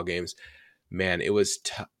football games. Man,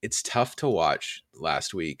 it's tough to watch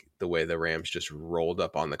last week the way the Rams just rolled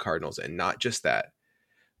up on the Cardinals, and not just that,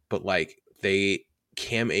 but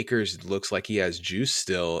Cam Akers looks like he has juice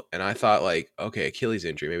still, and I thought okay, Achilles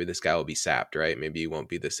injury, maybe this guy will be sapped, right? Maybe he won't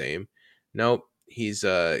be the same. Nope. He's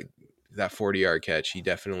that 40-yard catch. He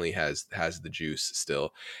definitely has the juice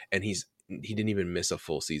still, and he didn't even miss a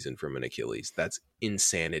full season from an Achilles. That's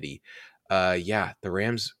insanity. The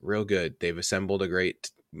Rams real good. They've assembled a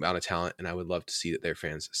great amount of talent, and I would love to see that their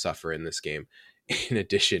fans suffer in this game. In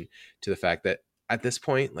addition to the fact that at this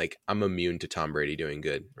point, I'm immune to Tom Brady doing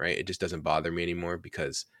good, right? It just doesn't bother me anymore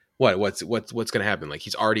because what's going to happen?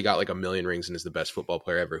 He's already got 1 million rings and is the best football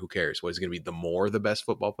player ever. Who cares? What is going to be the best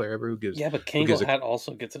football player ever? Who gives? Yeah, but Kangol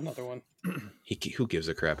also gets another one. Who gives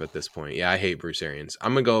a crap at this point? Yeah, I hate Bruce Arians.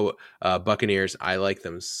 I'm going to go Buccaneers. I like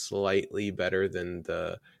them slightly better than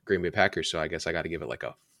the Green Bay Packers, so I guess I got to give it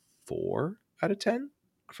a 4 out of 10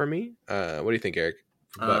 for me. What do you think, Eric?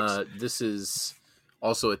 This is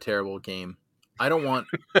also a terrible game. I don't want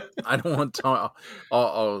Tom.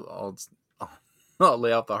 I'll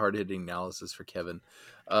lay out the hard-hitting analysis for Kevin.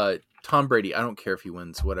 Tom Brady, I don't care if he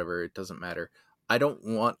wins, whatever. It doesn't matter. I don't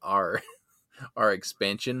want our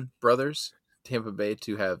expansion brothers, Tampa Bay,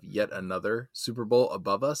 to have yet another Super Bowl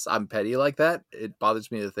above us. I'm petty like that. It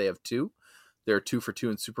bothers me that they have 2. They're 2 for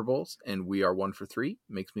 2 in Super Bowls, and we are 1 for 3. It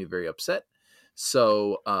makes me very upset.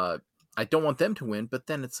 So I don't want them to win, but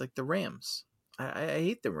then it's like the Rams. I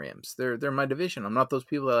hate the Rams. They're my division. I'm not those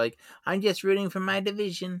people that are like, I'm just rooting for my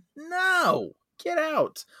division. No. Get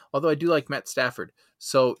out. Although I do like Matt Stafford.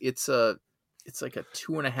 So it's like a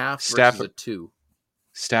 2.5 versus a 2.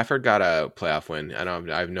 Stafford got a playoff win.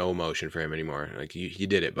 I have no emotion for him anymore. Like he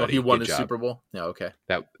did it, Oh, buddy. he won Good his job. Super Bowl. Yeah, okay.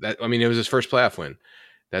 I mean, it was his first playoff win.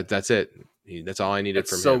 That's it. That's all I needed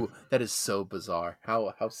from him. That is so bizarre.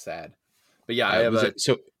 How sad. But yeah, I have Was a it,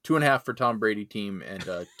 so 2.5 for Tom Brady team and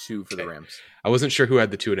 2 for the Rams. I wasn't sure who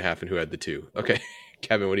had the 2.5 and who had the 2. Okay,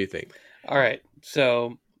 Kevin, what do you think? All right,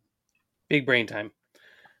 so big brain time.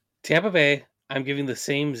 Tampa Bay, I'm giving the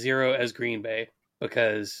same 0 as Green Bay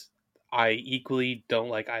because I equally don't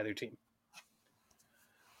like either team.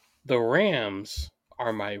 The Rams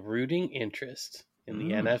are my rooting interest in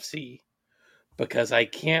the NFC because I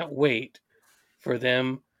can't wait for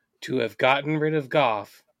them to have gotten rid of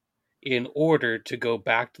Goff in order to go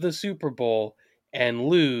back to the Super Bowl and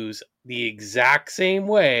lose the exact same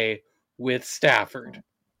way with Stafford.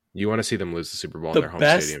 You want to see them lose the Super Bowl in their home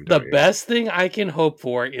stadium, don't The you? best thing I can hope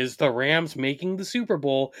for is the Rams making the Super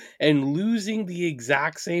Bowl and losing the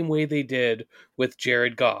exact same way they did with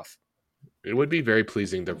Jared Goff. It would be very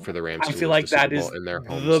pleasing for the Rams I to feel lose like the Super that Bowl is in their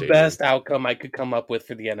home the stadium. best outcome I could come up with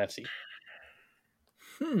for the NFC.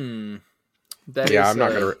 I'm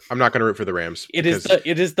not gonna root for the Rams. It is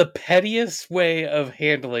the pettiest way of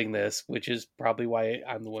handling this, which is probably why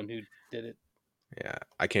I'm the one who did it. Yeah,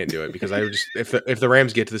 I can't do it because I just if the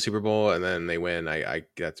Rams get to the Super Bowl and then they win, I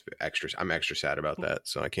that's extra. I'm extra sad about that,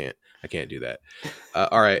 so I can't do that.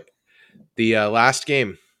 All right, the last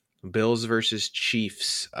game, Bills versus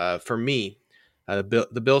Chiefs. For me,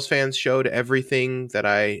 the Bills fans showed everything that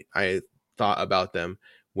I thought about them.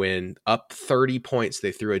 When up 30 points,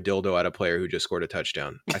 they threw a dildo at a player who just scored a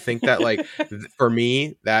touchdown. I think that, like, for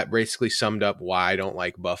me, that basically summed up why I don't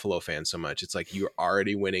like Buffalo fans so much. It's like, you're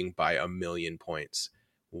already winning by 1,000,000 points.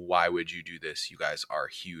 Why would you do this? You guys are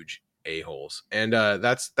huge a-holes. And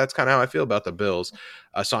that's kind of how I feel about the Bills.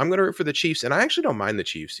 So I'm going to root for the Chiefs. And I actually don't mind the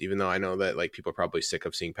Chiefs, even though I know that, like, people are probably sick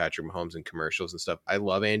of seeing Patrick Mahomes in commercials and stuff. I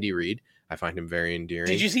love Andy Reid. I find him very endearing.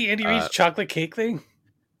 Did you see Andy Reid's chocolate cake thing?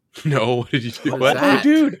 No, what did you do? What is that? Oh,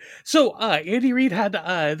 dude. So Andy Reid had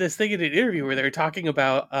this thing in an interview where they were talking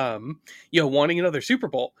about wanting another Super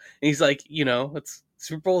Bowl. And he's like, it's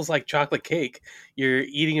Super Bowl is like chocolate cake. You're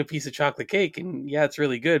eating a piece of chocolate cake and yeah, it's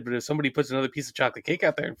really good, but if somebody puts another piece of chocolate cake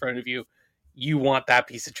out there in front of you, you want that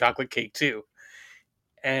piece of chocolate cake too.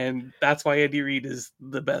 And that's why Andy Reid is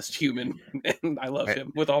the best human. And I love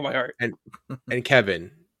him with all my heart. And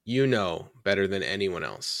Kevin, you know better than anyone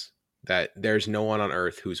else that there's no one on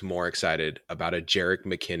earth who's more excited about a Jerick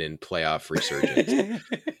McKinnon playoff resurgence.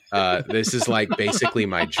 This is like basically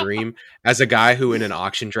my dream. As a guy who in an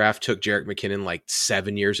auction draft took Jerick McKinnon like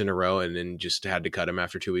 7 years in a row and then just had to cut him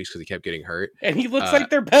after 2 weeks because he kept getting hurt. And he looks like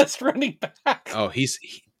their best running back. Oh,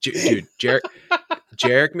 dude,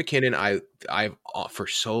 Jerick McKinnon, I've for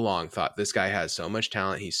so long thought this guy has so much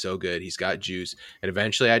talent. He's so good. He's got juice. And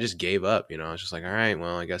eventually I just gave up. I was just like, all right,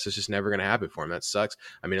 well, I guess it's just never going to happen for him. That sucks.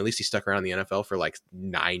 I mean, at least he stuck around the NFL for like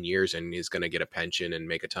 9 years and he's going to get a pension and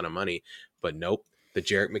make a ton of money. But nope. The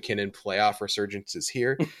Jerick McKinnon playoff resurgence is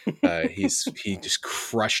here. He just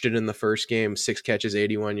crushed it in the first game. 6 catches,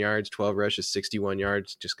 81 yards, 12 rushes, 61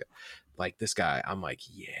 yards. Just like this guy. I'm like,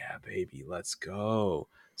 yeah, baby, let's go.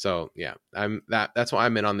 So yeah, that's why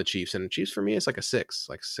I'm in on the Chiefs. And the Chiefs for me is like a 6.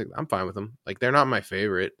 Like 6, I'm fine with them. Like they're not my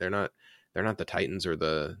favorite. They're not the Titans or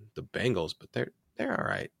the Bengals, but they're all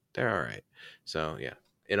right. They're all right. So yeah,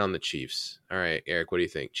 in on the Chiefs. All right, Eric, what do you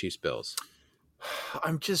think? Chiefs, Bills.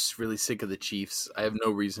 I'm just really sick of the Chiefs. I have no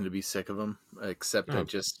reason to be sick of them, except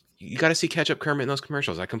you got to see Ketchup Kermit in those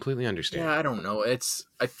commercials. I completely understand. Yeah, I don't know.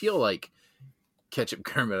 I feel like Ketchup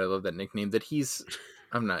Kermit. I love that nickname. That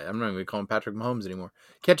I'm not even going to call him Patrick Mahomes anymore.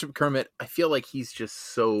 Ketchup Kermit. I feel like he's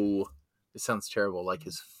just so. It sounds terrible. Like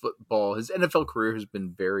his NFL career has been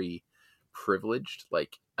very privileged.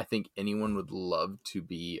 Like I think anyone would love to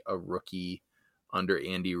be a rookie under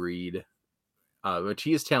Andy Reid, which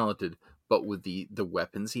he is talented. But with the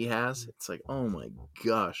weapons he has, it's like, oh my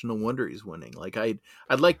gosh, no wonder he's winning. Like I'd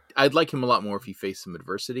like him a lot more if he faced some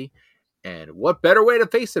adversity. And what better way to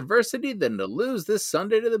face adversity than to lose this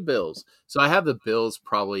Sunday to the Bills? So I have the Bills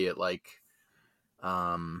probably at like,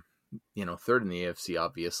 third in the AFC.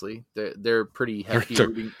 Obviously, they're pretty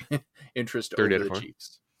hefty interest over the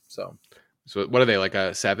Chiefs. So what are they, like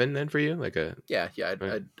a 7 then for you? Like a yeah.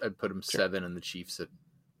 I'd put them 7 and the Chiefs at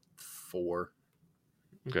 4.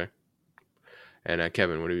 Okay. And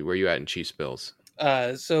Kevin, where are you at in Chiefs Bills?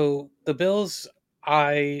 So the Bills,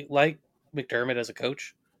 I like McDermott as a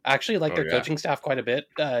coach. I actually like their coaching staff quite a bit.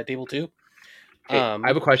 Dable too. Hey, I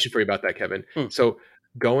have a question for you about that, Kevin. So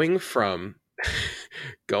going from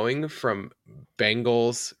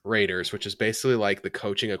Bengals Raiders, which is basically like the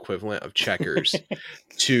coaching equivalent of checkers,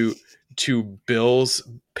 to to Bills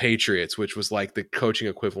Patriots, which was like the coaching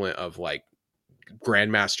equivalent of like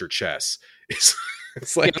Grandmaster Chess. It's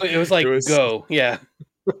like it was like go, yeah.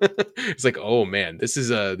 It's like, oh man, this is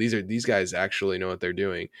these guys actually know what they're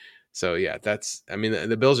doing. So yeah,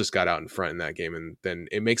 the Bills just got out in front in that game, and then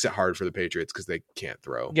it makes it hard for the Patriots because they can't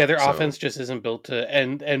throw. Yeah, their offense just isn't built to,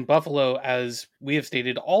 and Buffalo, as we have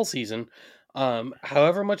stated all season,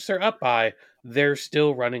 however much they're up by, they're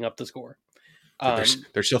still running up the score.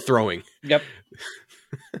 They're still throwing. Yep.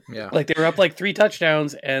 Yeah. Like they were up like 3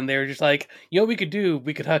 touchdowns, and they were just like, you know what we could do?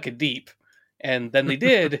 We could huck it deep. And then they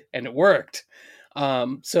did, and it worked.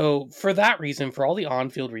 So for that reason, for all the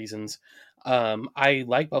on-field reasons, I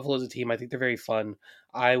like Buffalo as a team. I think they're very fun.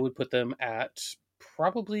 I would put them at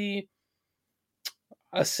probably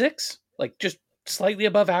a 6, like just slightly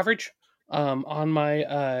above average, on my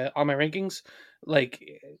rankings.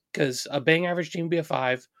 Like, because a bang average team would be a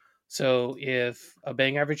 5. So if a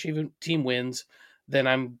bang average team wins, then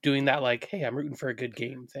I'm doing that like, hey, I'm rooting for a good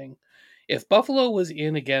game thing. If Buffalo was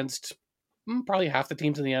in against probably half the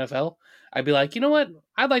teams in the NFL, I'd be like, you know what?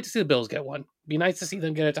 I'd like to see the Bills get one. Be nice to see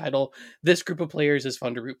them get a title. This group of players is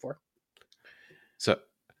fun to root for.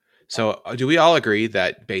 So do we all agree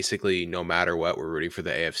that basically no matter what, we're rooting for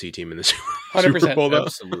the AFC team in the 100%, Super Bowl? Though?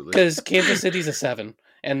 Absolutely. Because Kansas City's a 7,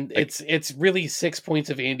 and it's really 6 points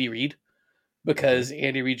of Andy Reid, because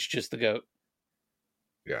Andy Reid's just the GOAT.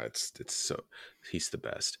 Yeah, it's so he's the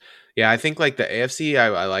best. Yeah, I think like the AFC,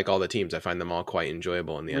 I like all the teams. I find them all quite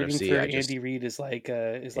enjoyable. In the Rooting NFC, for I just Andy Reid is like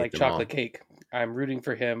chocolate all. cake. I'm rooting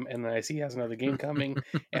for him, and then I see he has another game coming,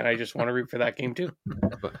 and I just want to root for that game too.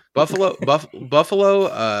 Buffalo.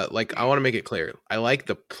 Like I want to make it clear, I like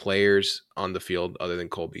the players on the field other than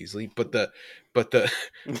Cole Beasley, but the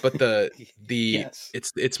Yes.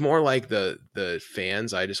 it's more like the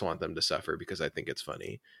fans. I just want them to suffer because I think it's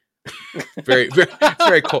funny. very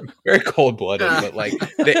cold blooded, but like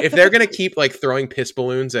if they're gonna keep like throwing piss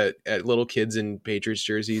balloons at little kids in Patriots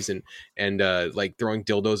jerseys and like throwing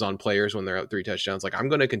dildos on players when they're up 3 touchdowns, like I'm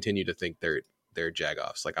gonna continue to think they're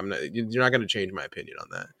jagoffs. Like you're not gonna change my opinion on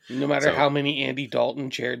that. No matter how many Andy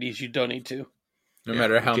Dalton charities you donate to, no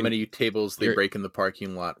matter how many tables they break in the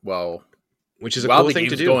parking lot which is a cool thing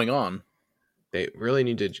to do going on. They really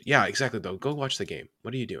need to. Yeah, exactly. Though, go watch the game.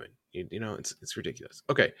 What are you doing? You know, it's ridiculous.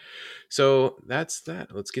 Okay, so that's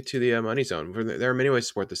that. Let's get to the money zone. There are many ways to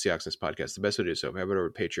support the Seahawks Nest podcast. The best way to do so, head over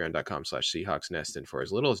to patreon.com/SeahawksNest, and for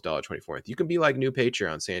as little as $1.24, you can be like new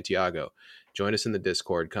Patreon Santiago. Join us in the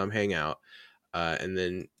Discord. Come hang out, and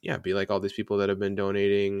then be like all these people that have been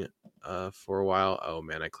donating for a while. Oh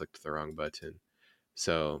man, I clicked the wrong button.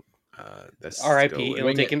 So. That's RIP.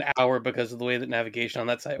 It'll take an hour because of the way that navigation on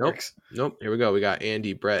that site works. Nope. Here we go. We got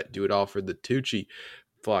Andy, Brett, do it all for the Tucci,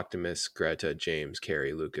 Flocktimus, Greta, James,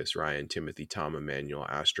 Carrie, Lucas, Ryan, Timothy, Tom, Emmanuel,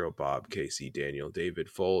 Astro, Bob, Casey, Daniel, David,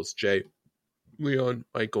 Foles, Jay, Leon,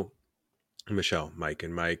 Michael, Michelle, Mike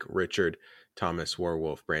and Mike, Richard, Thomas,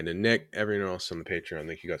 Warwolf, Brandon, Nick, everyone else on the Patreon.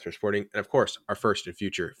 Thank you guys for supporting. And of course, our first and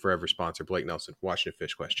future forever sponsor, Blake Nelson, Washington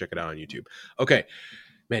Fish Quest. Check it out on YouTube. Okay.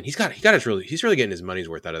 Man, he's really getting his money's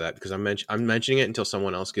worth out of that, because I'm mentioning it until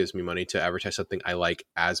someone else gives me money to advertise something I like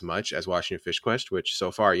as much as Washington Fish Quest, which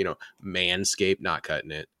so far, Manscaped, not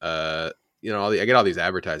cutting it. I get all these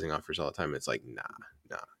advertising offers all the time. It's like, nah.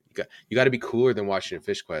 You got to be cooler than Washington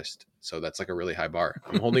Fish Quest. So that's like a really high bar.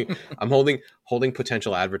 I'm holding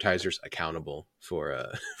potential advertisers accountable for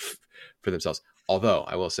themselves. Although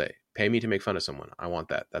I will say, pay me to make fun of someone. I want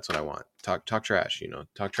that. That's what I want. Talk trash,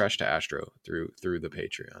 talk trash to Astro through the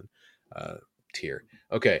Patreon tier.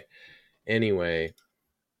 Okay. Anyway,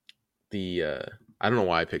 I don't know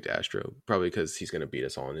why I picked Astro. Probably because he's going to beat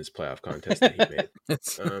us all in his playoff contest that he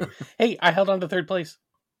made. Hey, I held on to 3rd place.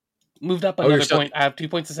 Moved up another point. I have 2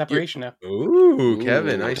 points of separation now. Ooh,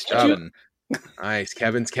 Kevin, nice job. Nice.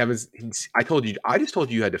 Kevin's. I just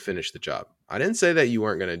told you had to finish the job. I didn't say that you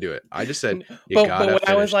weren't going to do it. I just said but when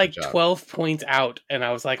I was like 12 points out and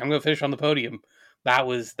I was like, I'm going to finish on the podium, that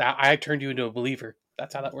I turned you into a believer.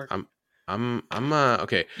 That's how that works. I'm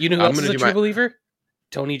okay. You know who else is a true believer?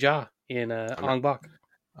 Tony Jaa in Ong Bak.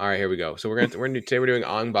 All right, here we go. So today we're doing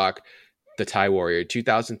Ong Bak, The Thai Warrior,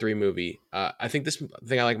 2003 movie. I think the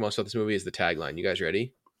thing I like most about this movie is the tagline. You guys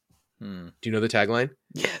ready? Do you know the tagline?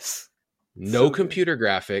 Yes. No computer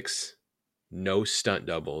graphics, no stunt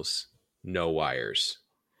doubles, no wires.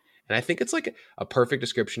 And I think it's like a perfect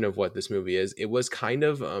description of what this movie is. It was kind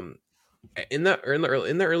of in the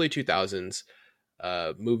early 2000s,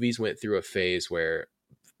 movies went through a phase where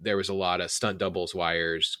there was a lot of stunt doubles,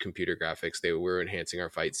 wires, computer graphics. They were enhancing our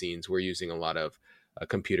fight scenes. We're using a lot of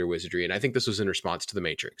computer wizardry. And I think this was in response to The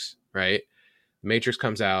Matrix, right? Matrix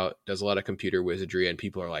comes out, does a lot of computer wizardry, and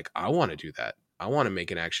people are like, I want to do that. I want to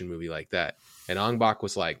make an action movie like that. And Ong Bak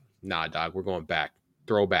was like, nah, dog, we're going back.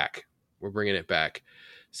 Throwback. We're bringing it back.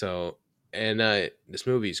 So, and this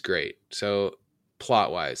movie is great. So,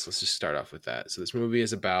 plot wise, let's just start off with that. So, this movie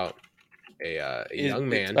is about a young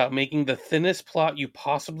man. It's about making the thinnest plot you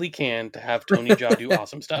possibly can to have Tony Jaa do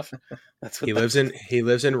awesome stuff. That's what He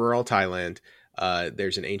lives in rural Thailand.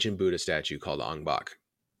 There's an ancient Buddha statue called Ong Bak.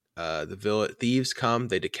 The thieves come,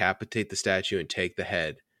 they decapitate the statue and take the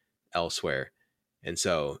head elsewhere. And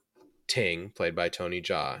so Ting, played by Tony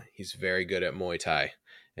Jaa, he's very good at Muay Thai,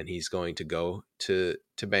 and he's going to go to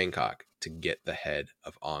Bangkok to get the head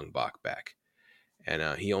of Ong Bak back.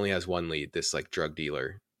 And he only has one lead, this like drug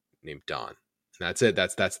dealer named Don. And that's it.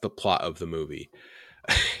 That's the plot of the movie.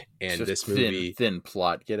 And Just this movie, thin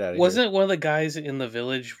plot. Get out of Wasn't here. it one of the guys in the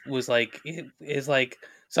village was like is like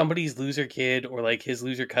somebody's loser kid or like his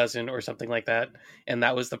loser cousin or something like that, and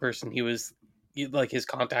that was the person he was like his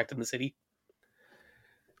contact in the city.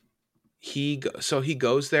 he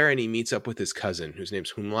goes there and he meets up with his cousin whose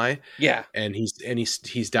name's Humlai, Yeah, and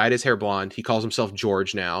he's dyed his hair blonde. He calls himself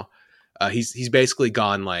George now. He's basically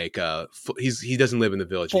gone like he doesn't live in the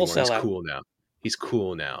village Full anymore. He's sellout. cool now. He's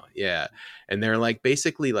cool now. Yeah. And they're like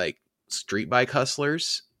basically like street bike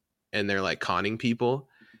hustlers, and they're like conning people.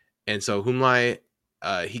 And so Humlai,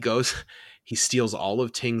 he steals all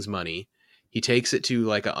of Ting's money. He takes it to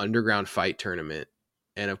like an underground fight tournament.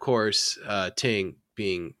 And of course, Ting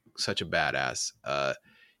being such a badass,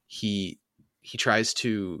 he tries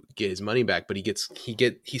to get his money back, but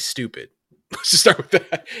he's stupid. Let's just start with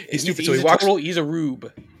that. He's stupid. So he's a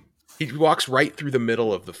rube. he walks right through the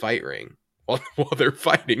middle of the fight ring while they're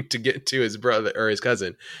fighting to get to his brother or his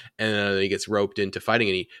cousin, and then he gets roped into fighting.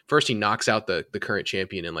 And he knocks out the current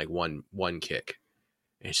champion in like one kick.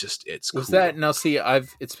 And it's Was cool. that now? See,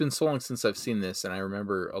 it's been so long since I've seen this, and I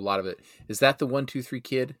remember a lot of it. Is that the 1, 2, 3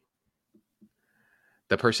 kid?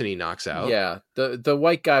 the person he knocks out? Yeah, the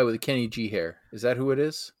white guy with the Kenny G hair. Is that who it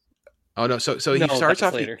is? Oh no! So he No, starts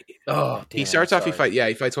that's off. later. He starts off. He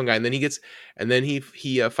fights one guy, and then he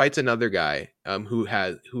fights another guy.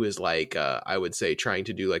 Who is like I would say trying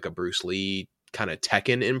to do like a Bruce Lee kind of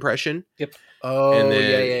Tekken impression. Yep. Oh, And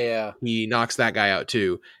then yeah. He knocks that guy out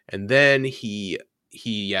too, and then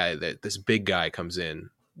this big guy comes in.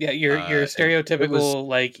 Yeah, your stereotypical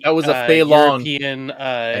like that was a Fei Long European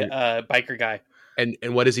biker guy.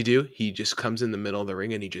 And what does he do? He just comes in the middle of the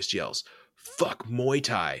ring and he just yells, "Fuck Muay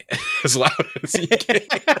Thai!" as loud as he can.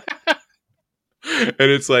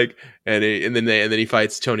 And it's like, and then he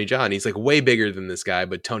fights Tony Jaa, and he's like way bigger than this guy,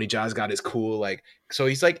 but Tony Jaa's got his cool like. So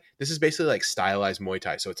he's like, this is basically like stylized Muay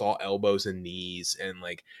Thai. So it's all elbows and knees, and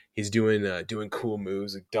like he's doing cool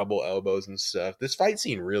moves like double elbows and stuff. This fight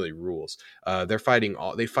scene really rules. They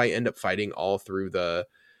end up fighting all through the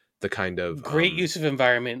kind of Great use of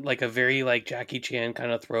environment, like a very like Jackie Chan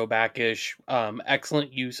kind of throwback-ish.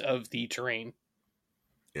 Excellent use of the terrain.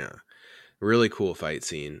 Yeah, really cool fight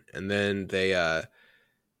scene. And then then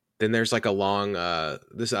there's like a long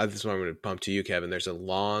this is what I'm going to bump to you, Kevin. There's a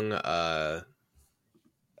long A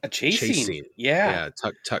chase scene. Yeah.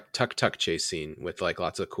 tuck chase scene with like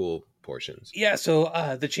lots of cool portions. Yeah,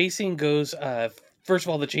 so the chase scene goes first of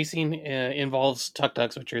all, the chase scene involves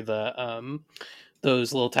tuk-tuks, which are the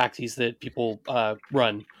those little taxis that people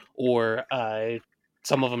run, or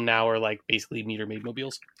some of them now are like basically meter-made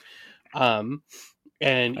mobiles. And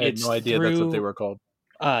I had no idea that's what they were called.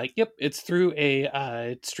 Yep, it's through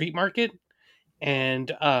a street market,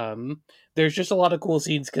 and there's just a lot of cool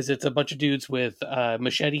scenes because it's a bunch of dudes with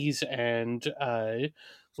machetes and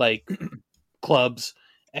like clubs,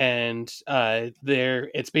 and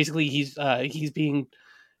it's basically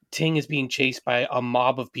Ting is being chased by a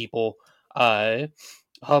mob of people.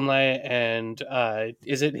 Humlai and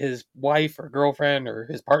is it his wife or girlfriend or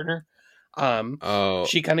his partner?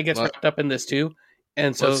 She kind of gets wrapped up in this too.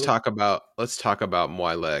 And so let's talk about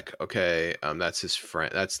Moilek. Okay, that's his friend.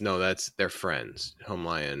 That's their friends.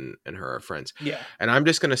 Humlai and her are friends. Yeah. And I'm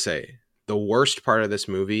just gonna say the worst part of this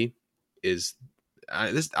movie is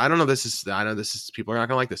I know this is people are not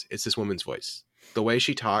gonna like this. It's this woman's voice. The way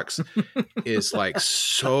she talks is like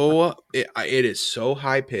it is so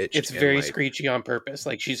high pitched. It's very like, screechy on purpose.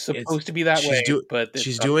 Like she's supposed to be that way, but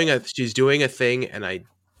she's doing a thing, and I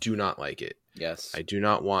do not like it. Yes,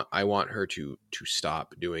 I want her to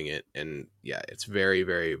stop doing it, and yeah, it's very,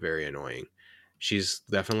 very, very annoying. She's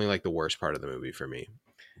definitely like the worst part of the movie for me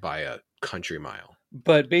by a country mile.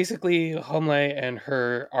 But basically, Humlai and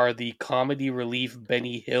her are the comedy relief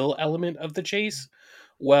Benny Hill element of the chase.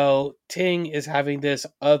 Well, Ting is having this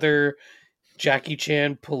other Jackie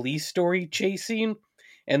Chan police story chase scene,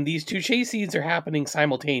 And these two chase scenes are happening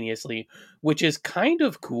simultaneously, which is kind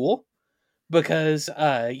of cool because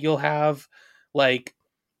you'll have like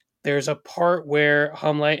there's a part where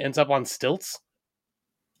Humlight ends up on stilts.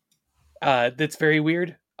 That's very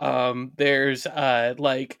weird. There's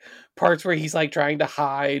like parts where he's like trying to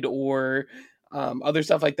hide or other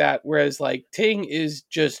stuff like that. Whereas like Ting is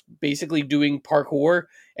just basically doing parkour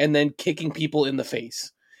and then kicking people in the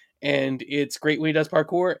face. And it's great when he does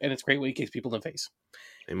parkour, and it's great when he kicks people in the face.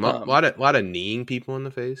 A lot of kneeing people in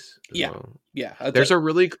the face. Yeah, well. Yeah. There's a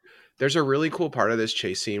really cool part of this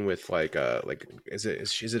chase scene with like is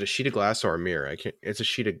it a sheet of glass or a mirror? I can't. It's a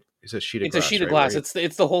sheet of glass. It's a sheet of glass.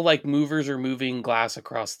 It's the whole like movers are moving glass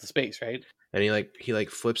across the space, right? And he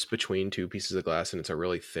flips between two pieces of glass, and it's a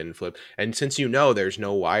really thin flip. And since there's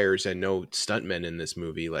no wires and no stuntmen in this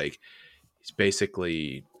movie, like he's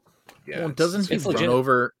basically Doesn't he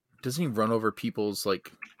run over people's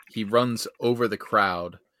like he runs over the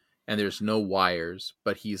crowd and there's no wires,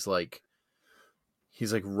 but he's like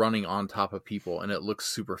running on top of people and it looks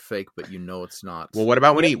super fake, but it's not. Well, what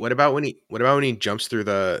about when he jumps through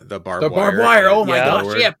the barbed wire? Oh my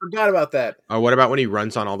gosh, yeah, forgot about that. Or what about when he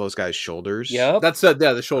runs on all those guys' shoulders? Yep. That's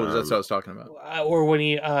the shoulders. That's what I was talking about. Or when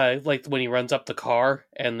he when he runs up the car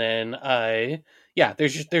and then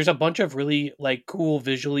there's a bunch of really like cool,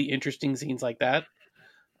 visually interesting scenes like that.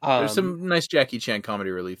 There's some nice Jackie Chan comedy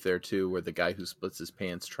relief there too, where the guy who splits his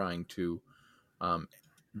pants trying to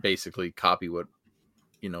basically copy what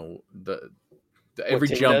every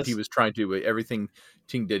jump does. He was trying to, everything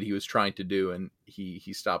Ting did he was trying to do, and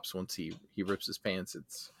he stops once he rips his pants.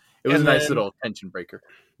 It was a nice little tension breaker.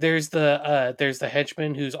 There's the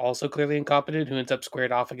henchman who's also clearly incompetent, who ends up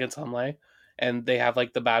squared off against Humlay, and they have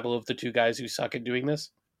like the battle of the two guys who suck at doing this.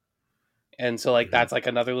 And so like that's like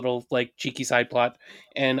another little like cheeky side plot,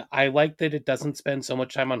 and I like that it doesn't spend so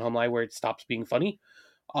much time on Humlay where it stops being funny,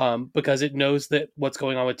 because it knows that what's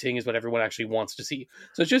going on with Ting is what everyone actually wants to see.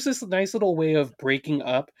 So it's just this nice little way of breaking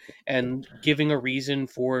up and giving a reason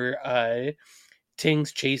for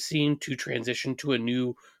Ting's chase scene to transition to a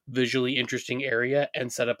new visually interesting area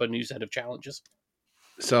and set up a new set of challenges.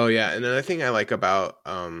 So yeah, another thing I like about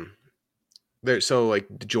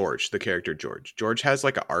George, the character George has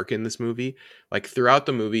like an arc in this movie. Like throughout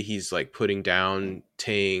the movie, he's like putting down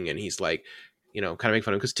Ting, and he's like, kind of make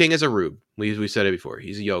fun of him because Ting is a rube. We said it before.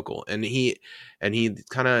 He's a yokel, and he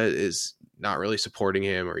kind of is not really supporting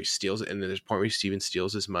him, or he steals it. And then there's a point where Steven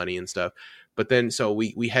steals his money and stuff. But then so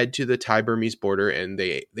we head to the Thai-Burmese border, and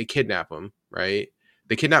they kidnap him. Right?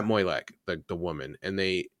 They kidnap Moylek, the woman, and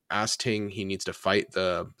they ask Ting he needs to fight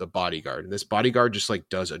the bodyguard. And this bodyguard just like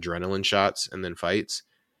does adrenaline shots and then fights.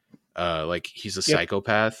 Like he's a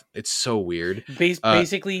psychopath. It's so weird.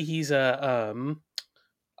 Basically, he's a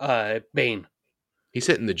Bane. He's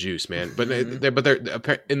hitting the juice, man. But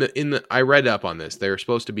they're in the I read up on this. They're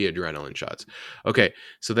supposed to be adrenaline shots. Okay,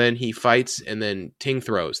 so then he fights, and then Ting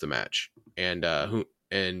throws the match, and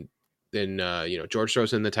then George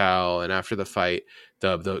throws in the towel, and after the fight,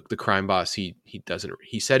 the crime boss he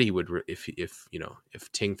said he would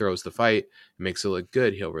if Ting throws the fight, it makes it look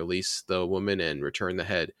good, he'll release the woman and return the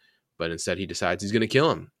head, but instead he decides he's going to kill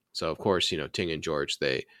him. So of course Ting and George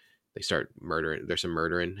they start murdering. There's some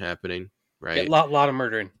murdering happening, right? Yeah, lot of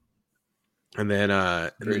murdering, and then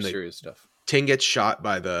very serious stuff. Ting gets shot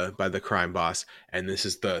by the crime boss, and this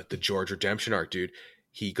is the George redemption arc, dude.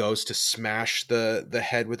 He goes to smash the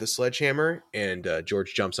head with a sledgehammer, and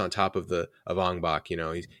George jumps on top of Ong Bak.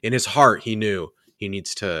 He's in his heart. He knew he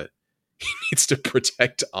needs to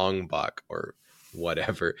protect Ong Bak or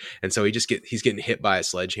whatever, and so he's getting hit by a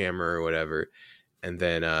sledgehammer or whatever, and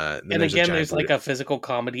then again there's like a physical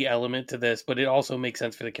comedy element to this, but it also makes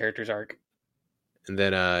sense for the character's arc. And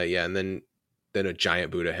then then a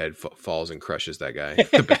giant Buddha head falls and crushes that guy,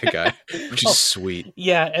 the bad guy, which is sweet.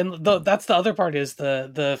 Yeah, and that's the other part is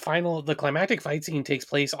the climactic fight scene takes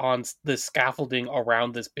place on the scaffolding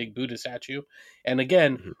around this big Buddha statue. And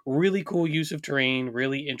again, really cool use of terrain,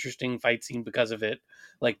 really interesting fight scene because of it.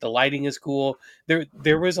 Like the lighting is cool.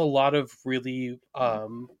 There was a lot of really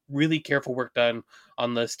really careful work done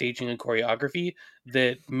on the staging and choreography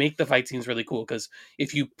that make the fight scenes really cool. Because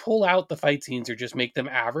if you pull out the fight scenes or just make them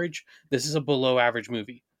average, this is a below average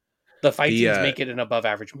movie. The fight scenes make it an above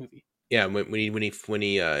average movie. Yeah, when he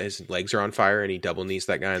his legs are on fire and he double knees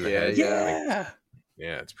that guy in the head.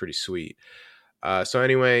 Yeah, it's pretty sweet. So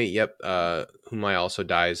anyway, Humlay also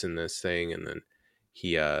dies in this thing, and then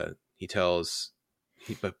he tells.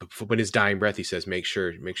 But when his dying breath, he says, "Make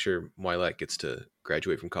sure Moylek gets to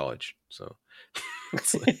graduate from college." So,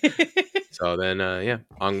 so then,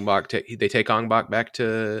 Ong Bak they take Ong Bak back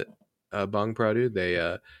to Bong Pradu.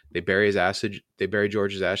 They bury his ashes. They bury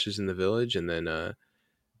George's ashes in the village, and then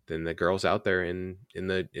the girl's out there in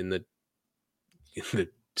the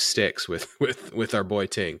sticks with our boy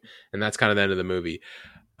Ting, and that's kind of the end of the movie.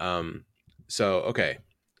 So okay,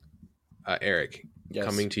 Eric, Yes.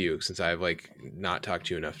 coming to you, since I've like not talked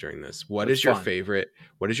to you enough during this. What That's is your fine. favorite?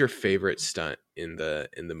 What is your favorite stunt in the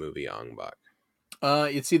movie Ong Bak?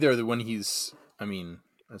 It's either when he's, I mean,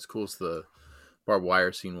 as cool as the barbed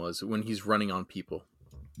wire scene was, when he's running on people,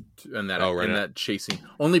 and that chasing.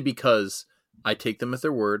 Only because I take them at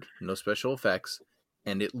their word, no special effects,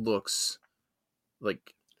 and it looks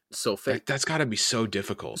like so fake. That's got to be so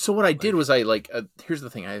difficult. So what I did was here's the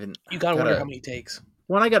thing, I haven't. You gotta wonder how many takes.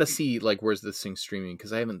 Well, I got to see like where's this thing streaming,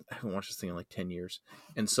 because I haven't watched this thing in like 10 years,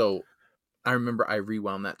 and so I remember I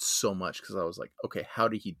rewound that so much because I was like, okay, how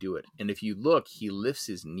did he do it? And if you look, he lifts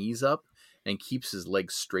his knees up and keeps his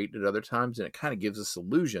legs straight at other times, and it kind of gives this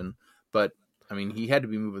illusion. But I mean, he had to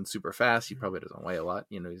be moving super fast. He probably doesn't weigh a lot,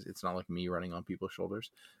 It's not like me running on people's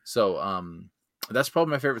shoulders. So that's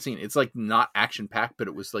probably my favorite scene. It's like not action packed, but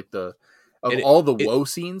it was like all the woe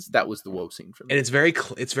scenes, that was the woe scene for me. And it's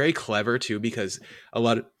very clever too, because a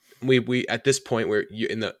lot of we at this point where you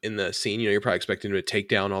in the scene, you're probably expecting him to take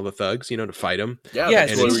down all the thugs, to fight him. Yeah,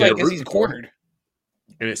 it seems like he's cornered.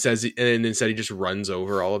 And it says, and instead he just runs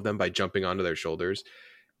over all of them by jumping onto their shoulders.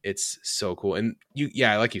 It's so cool. And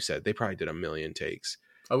like you said, they probably did a million takes.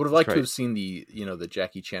 I would have liked to have seen the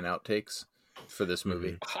Jackie Chan outtakes for this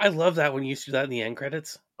movie. I love that when you used to do that in the end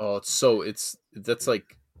credits. Oh, that's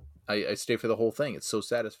like, I stay for the whole thing. It's so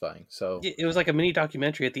satisfying. So it was like a mini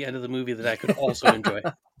documentary at the end of the movie that I could also enjoy.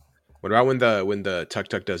 What about when the Tuk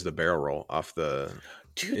Tuk does the barrel roll off the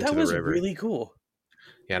that was really cool.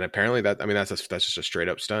 Yeah, and apparently that's just a straight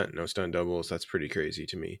up stunt, no stunt doubles. That's pretty crazy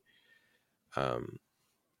to me.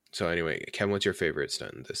 So anyway, Kevin, what's your favorite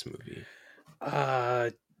stunt in this movie?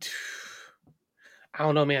 I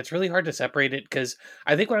don't know, man. It's really hard to separate it, because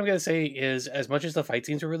I think what I'm going to say is, as much as the fight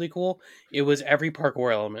scenes were really cool, it was every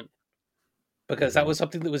parkour element, because that was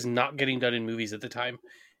something that was not getting done in movies at the time.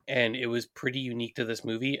 And it was pretty unique to this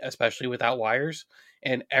movie, especially without wires.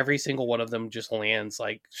 And every single one of them just lands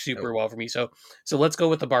like super well for me. So let's go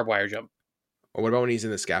with the barbed wire jump. Or what about when he's in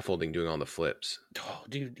the scaffolding doing all the flips? Oh,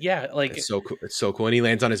 dude, yeah, like it's so cool. It's so cool, and he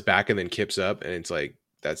lands on his back and then kips up, and it's like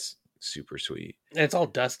that's super sweet. And it's all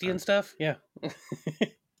dusty and stuff. Yeah,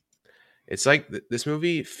 it's like this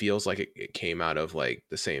movie feels like it came out of like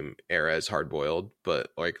the same era as Hard Boiled,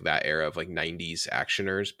 but like that era of like '90s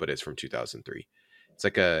actioners, but it's from 2003.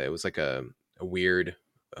 It was like a weird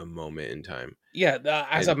moment in time. Yeah,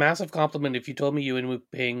 as a massive compliment, if you told me you and Wu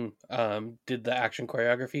Ping did the action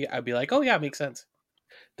choreography, I'd be like, oh yeah, it makes sense.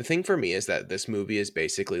 The thing for me is that this movie is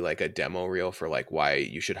basically like a demo reel for like why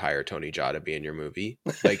you should hire Tony Jaa to be in your movie.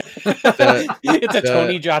 Like it's a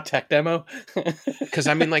Tony Jaa tech demo. Because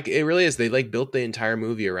I mean, like it really is. They like built the entire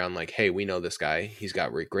movie around like, hey, we know this guy. He's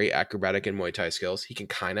got great acrobatic and Muay Thai skills. He can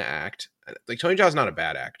kind of act. Like Tony Jaa's not a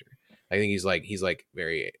bad actor. I think he's like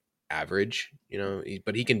very average,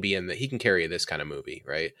 but he can he can carry this kind of movie,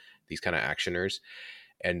 right? These kind of actioners.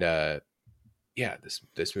 And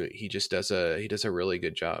this movie, he does a really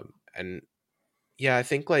good job. And yeah, I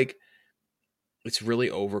think like it's really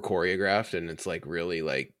over choreographed, and it's like really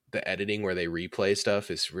like the editing where they replay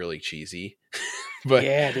stuff is really cheesy. But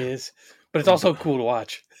yeah, it is. But it's also cool to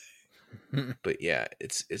watch. But yeah,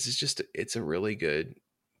 it's a really good,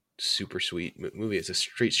 super sweet movie. It's a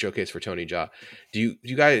street showcase for Tony Jaa. Do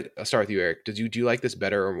you guys? I'll start with you, Eric. Do you like this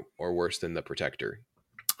better or worse than The Protector?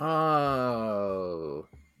 Oh,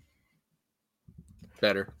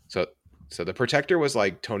 better. So The Protector was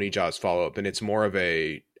like Tony Jaa's follow up, and it's more of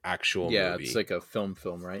a actual movie. Yeah, it's like a film,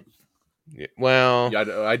 right? Yeah, well, yeah,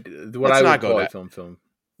 what I would call a film.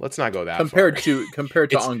 Let's not go that compared far.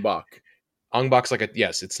 to Ong Bak. Ong Bak's like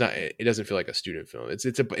it's not. It doesn't feel like a student film. It's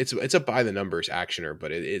a by the numbers actioner,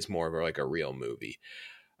 but it is more of like a real movie.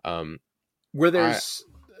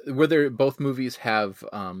 Where both movies have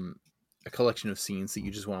a collection of scenes that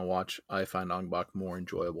you just want to watch, I find Ong Bak more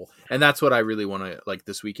enjoyable, and that's what I really want to like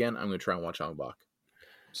this weekend. I'm going to try and watch Ong Bak.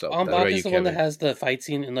 So Ong Bak is the one that has the fight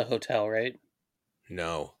scene in the hotel, right?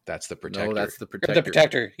 No, that's The Protector. No, that's The Protector. The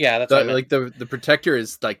Protector, yeah, that's what the Protector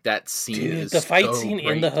is like that scene. Dude, is the fight so scene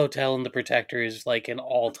great. in the hotel in The Protector is like an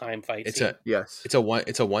all-time fight scene. It's a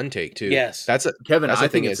one take too. Yes, Kevin. I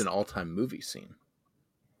think it's an all-time movie scene.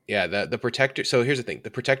 Yeah, the Protector. So here's the thing: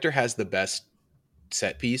 The Protector has the best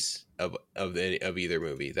set piece of either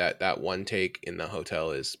movie. That one take in the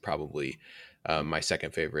hotel is probably my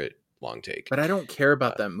second favorite long take. But I don't care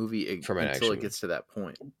about that movie from an until action it gets to that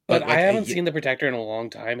point. But like, I haven't seen The Protector in a long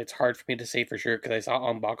time. It's hard for me to say for sure because I saw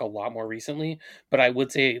Ong Bak a lot more recently. But I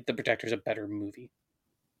would say The Protector is a better movie.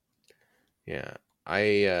 Yeah,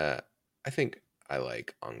 I think I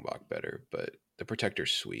like Ong Bak better, but The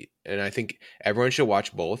Protector's sweet, and I think everyone should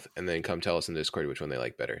watch both and then come tell us in Discord which one they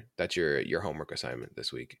like better. That's your homework assignment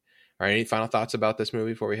this week. All right, any final thoughts about this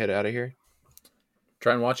movie before we head out of here?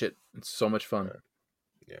 Try and watch it. It's so much fun.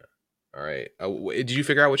 Yeah. All right. Did you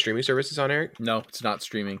figure out what streaming service it's on, Eric? No, it's not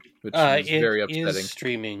streaming, which is very upsetting. It is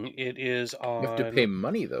streaming. It is on... You have to pay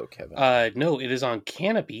money, though, Kevin. No, it is on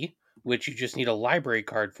Canopy, which you just need a library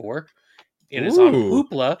card for. It is on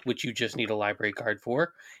Hoopla, which you just need a library card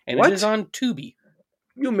for. And it is on Tubi.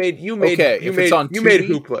 You made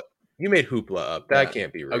Hoopla. You made Hoopla up. That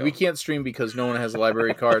can't be real. We can't stream because no one has a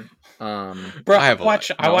library card. Bro, I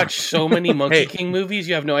watch so many Monkey King movies.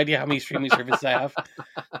 You have no idea how many streaming services I have.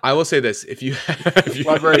 I will say this: if you the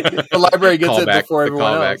library gets it before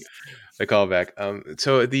everyone else. The callback.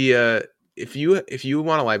 So if you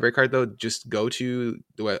want a library card though, just go to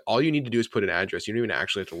all you need to do is put an address. You don't even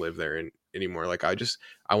actually have to live there anymore. Like I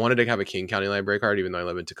wanted to have a King County library card even though I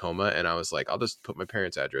live in Tacoma, and I was like, I'll just put my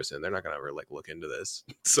parents' address in. They're not gonna ever like look into this.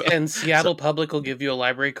 And Seattle Public will give you a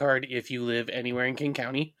library card if you live anywhere in King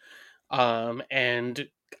County. And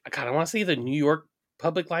God, I want to say the New York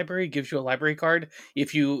Public Library gives you a library card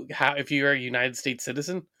if you're a United States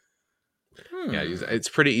citizen. Yeah, it's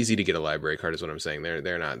pretty easy to get a library card is what I'm saying.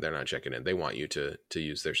 They're not checking in. They want you to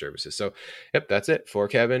use their services. So, yep, that's it. For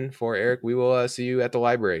Kevin, for Eric, we will see you at the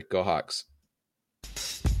library. Go Hawks.